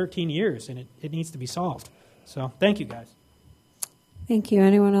been 13 years and it needs to be solved. So thank you, guys. Thank you.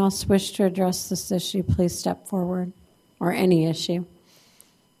 Anyone else wish to address this issue, please step forward, or any issue.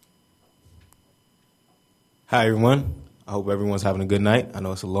 Hi, everyone. I hope everyone's having a good night. I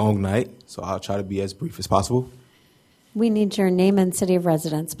know it's a long night, so I'll try to be as brief as possible. We need your name and city of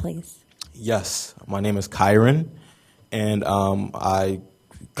residence, please. Yes, my name is Kyron, and I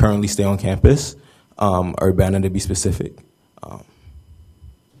currently stay on campus, Urbana to be specific.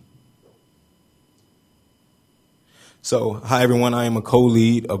 So, hi, everyone. I am a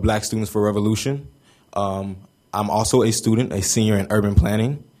co-lead of Black Students for Revolution. I'm also a student, a senior in urban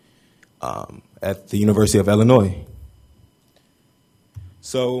planning at the University of Illinois.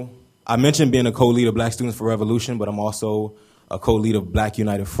 So I mentioned being a co-lead of Black Students for Revolution, but I'm also a co-lead of Black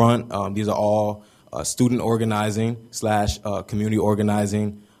United Front. These are all student organizing / community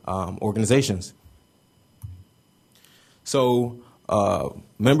organizing organizations. So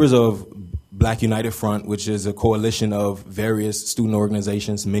members of Black United Front, which is a coalition of various student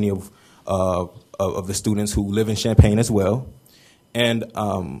organizations, many of the students who live in Champaign as well,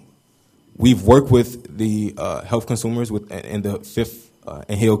 And we've worked with the health consumers in the Fifth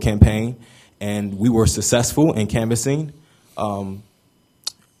and Hill campaign, and we were successful in canvassing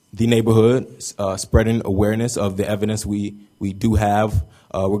the neighborhood, spreading awareness of the evidence we do have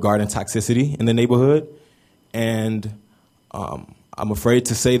regarding toxicity in the neighborhood. And I'm afraid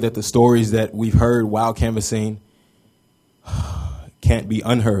to say that the stories that we've heard while canvassing can't be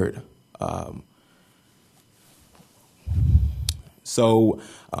unheard.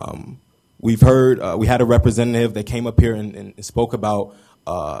 We've heard, we had a representative that came up here and spoke about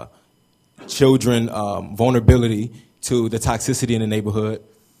children vulnerability to the toxicity in the neighborhood.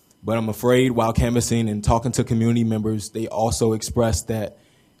 But I'm afraid while canvassing and talking to community members, they also expressed that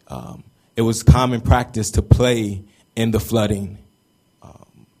it was common practice to play in the flooding.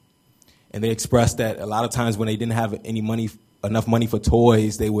 And they expressed that a lot of times when they didn't have enough money for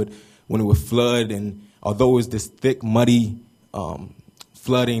toys, when it would flood, and although it was this thick, muddy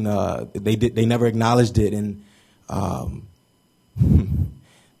flooding, they never acknowledged it. And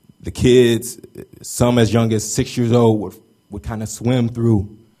the kids, some as young as 6 years old, would kind of swim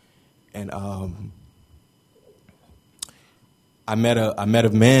through. And I met a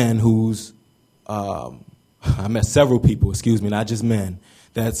man who's I met several people, not just men,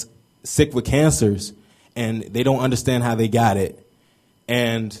 that's sick with cancers, and they don't understand how they got it.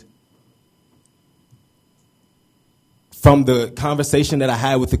 And from the conversation that I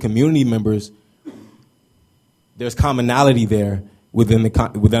had with the community members, there's commonality there within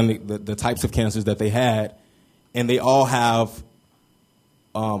the types of cancers that they had, and they all have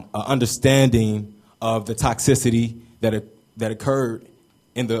an understanding of the toxicity that occurred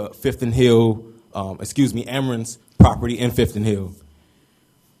in the Fifth and Hill, Ameren's property in Fifth and Hill.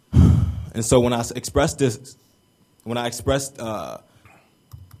 And so when I expressed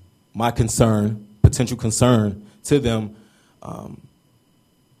my potential concern to them,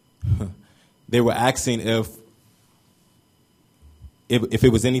 they were asking if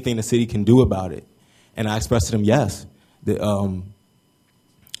it was anything the city can do about it. And I expressed to them, yes,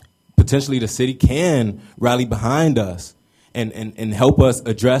 potentially the city can rally behind us and help us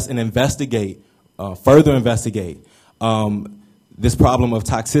address and further investigate this problem of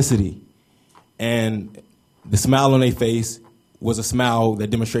toxicity. And the smile on their face was a smile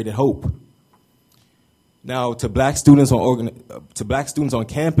that demonstrated hope. Now, to black students on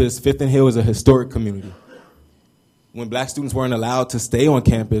campus, Fifth and Hill is a historic community. When black students weren't allowed to stay on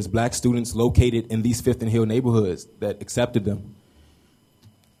campus, black students located in these Fifth and Hill neighborhoods that accepted them.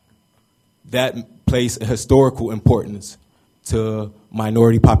 That placed a historical importance to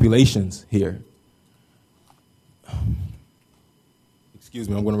minority populations here. Excuse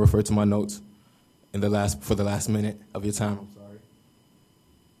me, I'm going to refer to my notes for the last minute of your time. I'm sorry.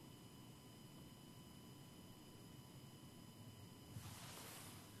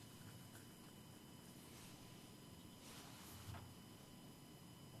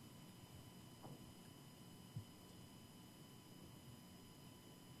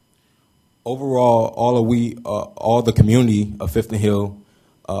 Overall, all the community of Fifth and Hill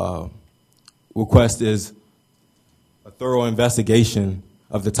request is a thorough investigation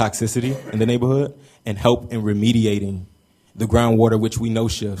of the toxicity in the neighborhood and help in remediating the groundwater, which we know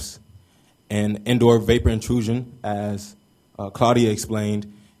shifts. And indoor vapor intrusion, as Claudia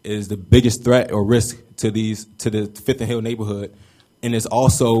explained, is the biggest threat or risk to the Fifth and Hill neighborhood, and is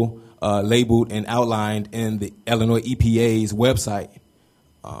also labeled and outlined in the Illinois EPA's website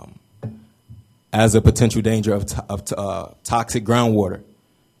as a potential danger of toxic groundwater.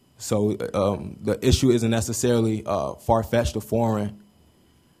 So the issue isn't necessarily far-fetched or foreign.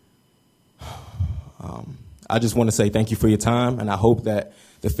 I just want to say thank you for your time, and I hope that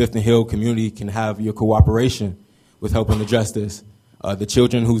the Fifth and Hill community can have your cooperation with helping address this. The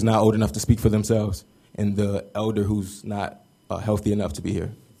children who's not old enough to speak for themselves, and the elder who's not healthy enough to be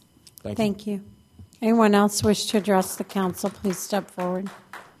here. Thank you. Anyone else wish to address the council, please step forward.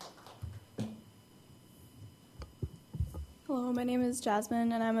 Hello, my name is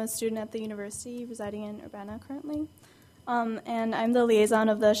Jasmine, and I'm a student at the university residing in Urbana currently. And I'm the liaison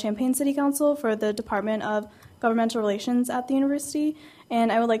of the Champaign City Council for the Department of Governmental Relations at the university.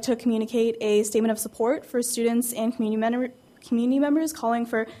 And I would like to communicate a statement of support for students and community members calling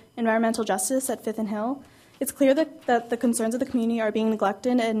for environmental justice at Fifth and Hill. It's clear that the concerns of the community are being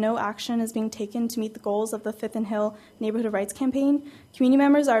neglected and no action is being taken to meet the goals of the Fifth and Hill Neighborhood Rights Campaign. Community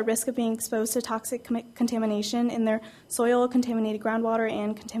members are at risk of being exposed to toxic contamination in their soil, contaminated groundwater,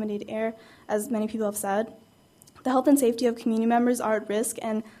 and contaminated air, as many people have said. The health and safety of community members are at risk,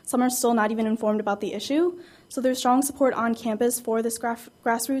 and some are still not even informed about the issue. So there's strong support on campus for this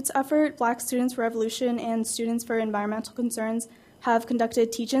grassroots effort. Black Students for Revolution and Students for Environmental Concerns have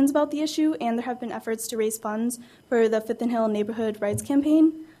conducted teach-ins about the issue, and there have been efforts to raise funds for the Fifth and Hill Neighborhood Rights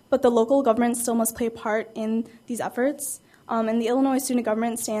Campaign, but the local government still must play a part in these efforts. And the Illinois student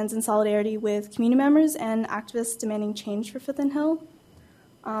government stands in solidarity with community members and activists demanding change for Fifth and Hill.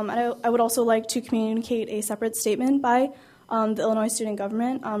 I would also like to communicate a separate statement by the Illinois student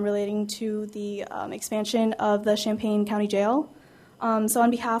government relating to the expansion of the Champaign County Jail. So on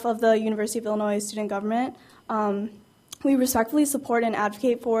behalf of the University of Illinois student government, we respectfully support and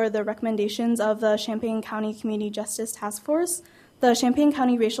advocate for the recommendations of the Champaign County Community Justice Task Force. The Champaign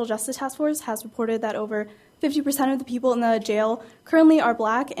County Racial Justice Task Force has reported that over 50% of the people in the jail currently are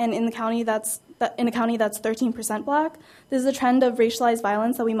black, and in a county that's 13% black. This is a trend of racialized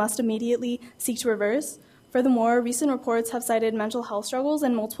violence that we must immediately seek to reverse. Furthermore, recent reports have cited mental health struggles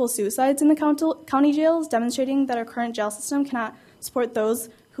and multiple suicides in the county jails, demonstrating that our current jail system cannot support those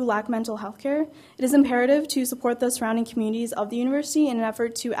who lack mental health care. It is imperative to support the surrounding communities of the university in an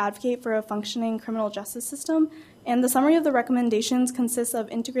effort to advocate for a functioning criminal justice system. And the summary of the recommendations consists of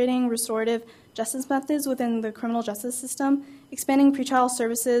integrating restorative justice methods within the criminal justice system, expanding pretrial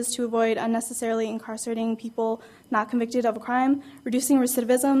services to avoid unnecessarily incarcerating people not convicted of a crime, reducing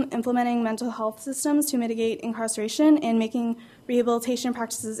recidivism, implementing mental health systems to mitigate incarceration, and making rehabilitation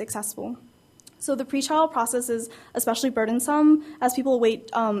practices accessible. So the pretrial process is especially burdensome as people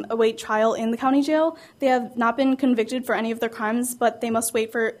await trial in the county jail. They have not been convicted for any of their crimes, but they must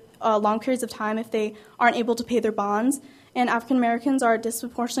wait for long periods of time if they aren't able to pay their bonds. And African Americans are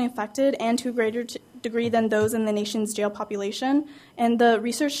disproportionately affected, and to a greater degree than those in the nation's jail population. And the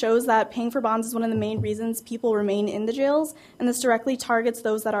research shows that paying for bonds is one of the main reasons people remain in the jails, and this directly targets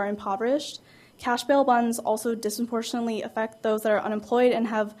those that are impoverished. Cash bail bonds also disproportionately affect those that are unemployed and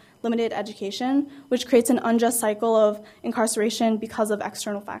have limited education, which creates an unjust cycle of incarceration because of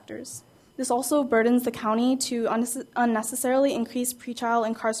external factors. This also burdens the county to unnecessarily increase pretrial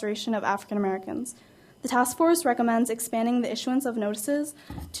incarceration of African Americans. The task force recommends expanding the issuance of notices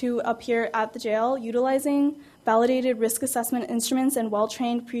to appear at the jail, utilizing validated risk assessment instruments and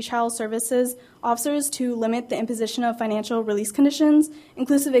well-trained pretrial services officers to limit the imposition of financial release conditions,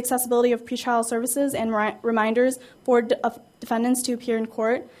 inclusive accessibility of pretrial services, and reminders for defendants to appear in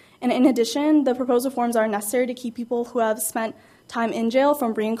court. And in addition, the proposed reforms are necessary to keep people who have spent time in jail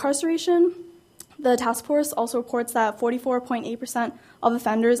from reincarceration. The task force also reports that 44.8% of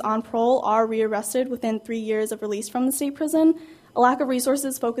offenders on parole are rearrested within 3 years of release from the state prison. A lack of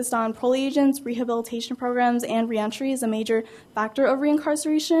resources focused on parole agents, rehabilitation programs, and reentry is a major factor of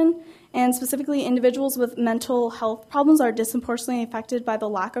reincarceration. And specifically, individuals with mental health problems are disproportionately affected by the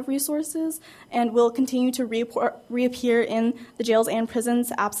lack of resources and will continue to reappear in the jails and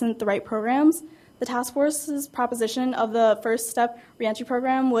prisons absent the right programs. The task force's proposition of the First Step Reentry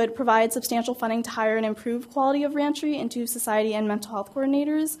Program would provide substantial funding to hire and improve quality of reentry into society and mental health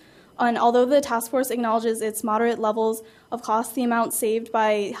coordinators. And although the task force acknowledges its moderate levels of cost, the amount saved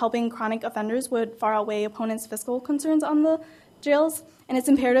by helping chronic offenders would far outweigh opponents' fiscal concerns on the jails. And it's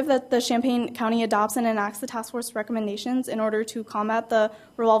imperative that the Champaign County adopts and enacts the task force recommendations in order to combat the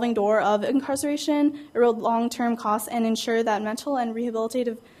revolving door of incarceration, erode long-term costs, and ensure that mental and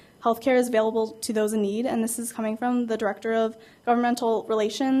rehabilitative healthcare is available to those in need. And this is coming from the Director of Governmental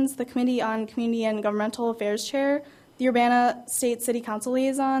Relations, the Committee on Community and Governmental Affairs Chair, the Urbana State City Council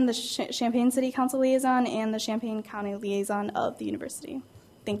Liaison, the Champaign City Council Liaison, and the Champaign County Liaison of the university.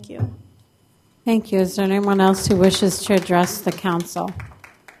 Thank you. Thank you. Is there anyone else who wishes to address the council?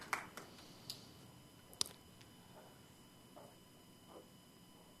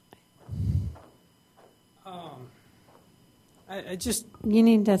 You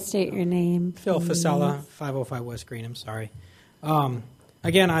need to state your name. Phil Fasella, 505 West Green. I'm sorry.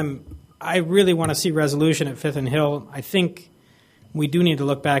 Again, I really want to see resolution at Fifth and Hill. I think we do need to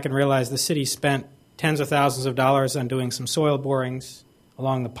look back and realize the city spent tens of thousands of dollars on doing some soil borings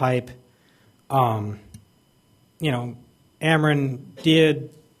along the pipe. Ameren did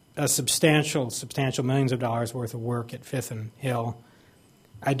a substantial millions of dollars worth of work at Fifth and Hill.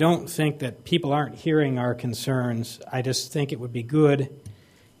 I don't think that people aren't hearing our concerns. I just think it would be good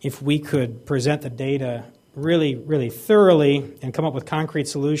if we could present the data really, really thoroughly and come up with concrete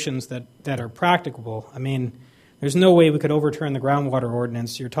solutions that are practicable. I mean, there's no way we could overturn the groundwater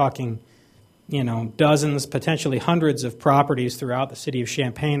ordinance. You're talking, dozens, potentially hundreds of properties throughout the city of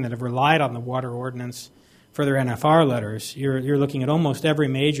Champaign that have relied on the water ordinance for their NFR letters. You're looking at almost every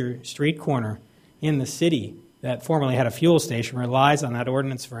major street corner in the city that formerly had a fuel station relies on that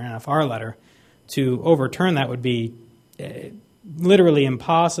ordinance for an NFR letter. To overturn that would be literally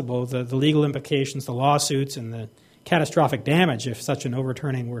impossible. The legal implications, the lawsuits, and the catastrophic damage if such an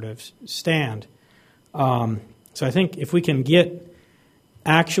overturning were to stand. So I think if we can get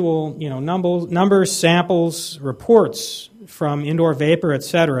actual, numbers, samples, reports from indoor vapor, et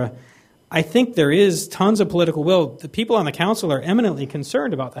cetera, I think there is tons of political will. The people on the council are eminently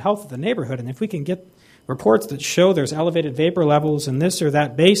concerned about the health of the neighborhood, and if we can get reports that show there's elevated vapor levels in this or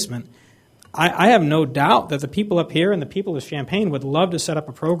that basement, I have no doubt that the people up here and the people of Champaign would love to set up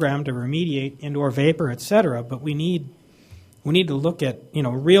a program to remediate indoor vapor, et cetera, but we need to look at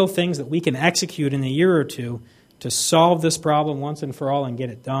real things that we can execute in a year or two to solve this problem once and for all and get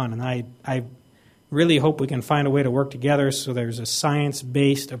it done. And I really hope we can find a way to work together so there's a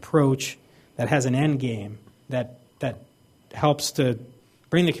science-based approach that has an end game that helps to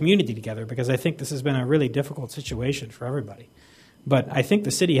bring the community together, because I think this has been a really difficult situation for everybody. But I think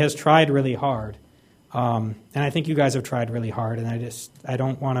the city has tried really hard, and I think you guys have tried really hard, and I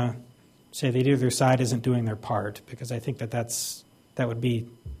don't want to say that either side isn't doing their part, because I think that would be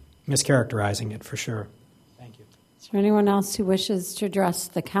mischaracterizing it for sure. Thank you. Is there anyone else who wishes to address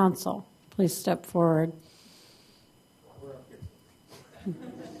the council? Please step forward.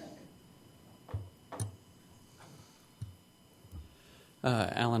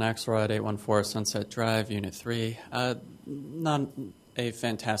 Alan Axelrod, 814 Sunset Drive, Unit 3. Not a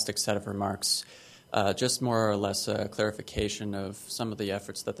fantastic set of remarks, just more or less a clarification of some of the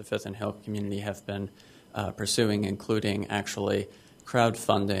efforts that the Fifth and Hill community have been pursuing, including actually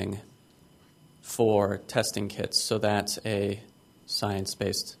crowdfunding for testing kits so that a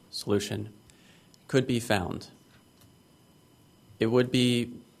science-based solution could be found. It would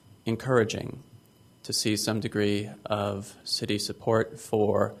be encouraging to see some degree of city support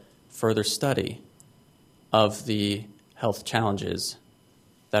for further study of the health challenges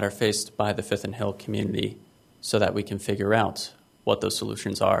that are faced by the Fifth and Hill community so that we can figure out what those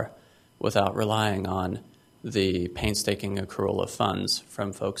solutions are without relying on the painstaking accrual of funds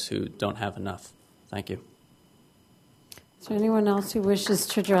from folks who don't have enough. Thank you. Is there anyone else who wishes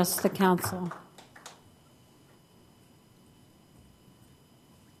to address the council?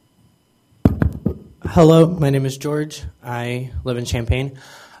 Hello, my name is George. I live in Champaign.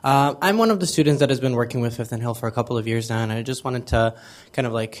 I'm one of the students that has been working with Fifth and Hill for a couple of years now, and I just wanted to kind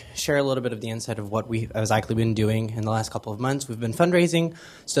of share a little bit of the insight of what we have exactly been doing in the last couple of months. We've been fundraising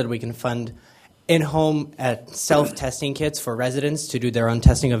so that we can fund in-home self-testing kits for residents to do their own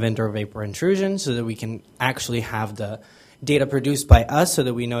testing of indoor vapor intrusion so that we can actually have the data produced by us so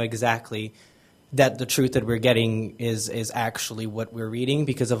that we know exactly that the truth that we're getting is actually what we're reading,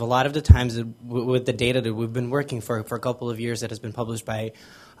 because of a lot of the times with the data that we've been working for a couple of years that has been published by,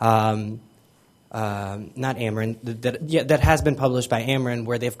 not Ameren, that has been published by Ameren,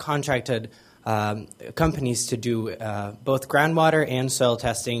 where they've contracted companies to do both groundwater and soil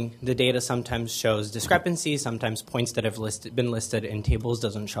testing. The data sometimes shows discrepancies, sometimes points that have been listed in tables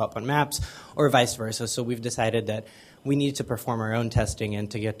doesn't show up on maps, or vice versa. So we've decided that we need to perform our own testing and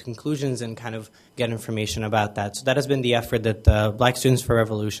to get conclusions and kind of get information about that. So that has been the effort that Black Students for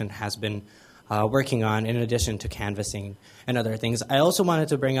Revolution has been working on, in addition to canvassing and other things. I also wanted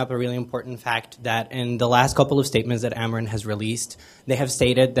to bring up a really important fact that in the last couple of statements that Ameren has released, they have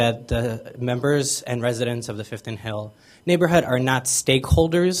stated that the members and residents of the Fifth and Hill neighborhood are not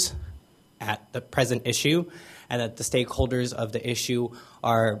stakeholders at the present issue, and that the stakeholders of the issue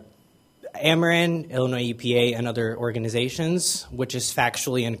are Ameren, Illinois EPA, and other organizations, which is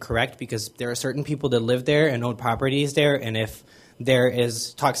factually incorrect because there are certain people that live there and own properties there, and if there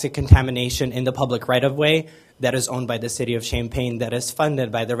is toxic contamination in the public right-of-way that is owned by the city of Champaign, that is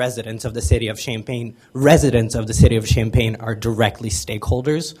funded by the residents of the city of Champaign, residents of the city of Champaign are directly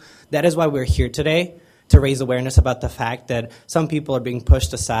stakeholders. That is why we're here today, to raise awareness about the fact that some people are being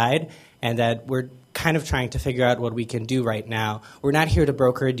pushed aside and that we're kind of trying to figure out what we can do right now. We're not here to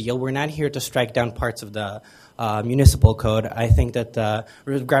broker a deal. We're not here to strike down parts of the municipal code. I think that the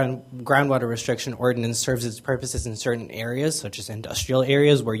groundwater restriction ordinance serves its purposes in certain areas, such as industrial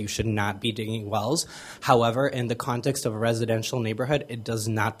areas where you should not be digging wells. However, in the context of a residential neighborhood, it does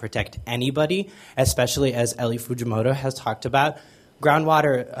not protect anybody, especially as Ellie Fujimoto has talked about.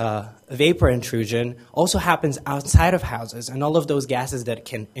 Groundwater vapor intrusion also happens outside of houses, and all of those gases that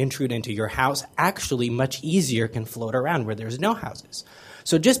can intrude into your house actually much easier can float around where there's no houses.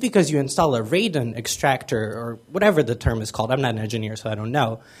 So just because you install a radon extractor, or whatever the term is called, I'm not an engineer, so I don't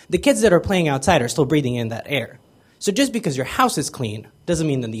know, the kids that are playing outside are still breathing in that air. So just because your house is clean doesn't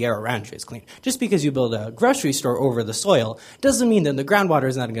mean that the air around you is clean. Just because you build a grocery store over the soil doesn't mean that the groundwater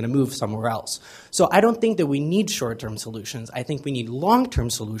is not going to move somewhere else. So I don't think that we need short-term solutions. I think we need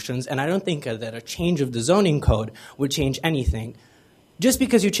long-term solutions, and I don't think that a change of the zoning code would change anything. Just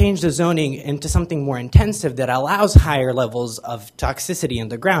because you change the zoning into something more intensive that allows higher levels of toxicity in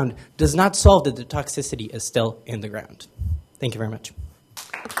the ground does not solve that the toxicity is still in the ground. Thank you very much.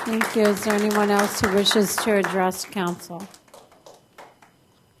 Thank you. Is there anyone else who wishes to address council?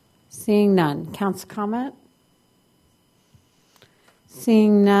 Seeing none. Council comment?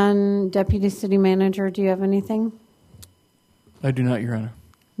 Seeing none. Deputy City Manager, do you have anything? I do not, Your Honor.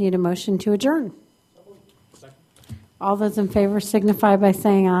 Need a motion to adjourn. All those in favor signify by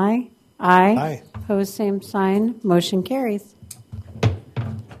saying aye. Aye. Aye. Opposed, same sign. Motion carries.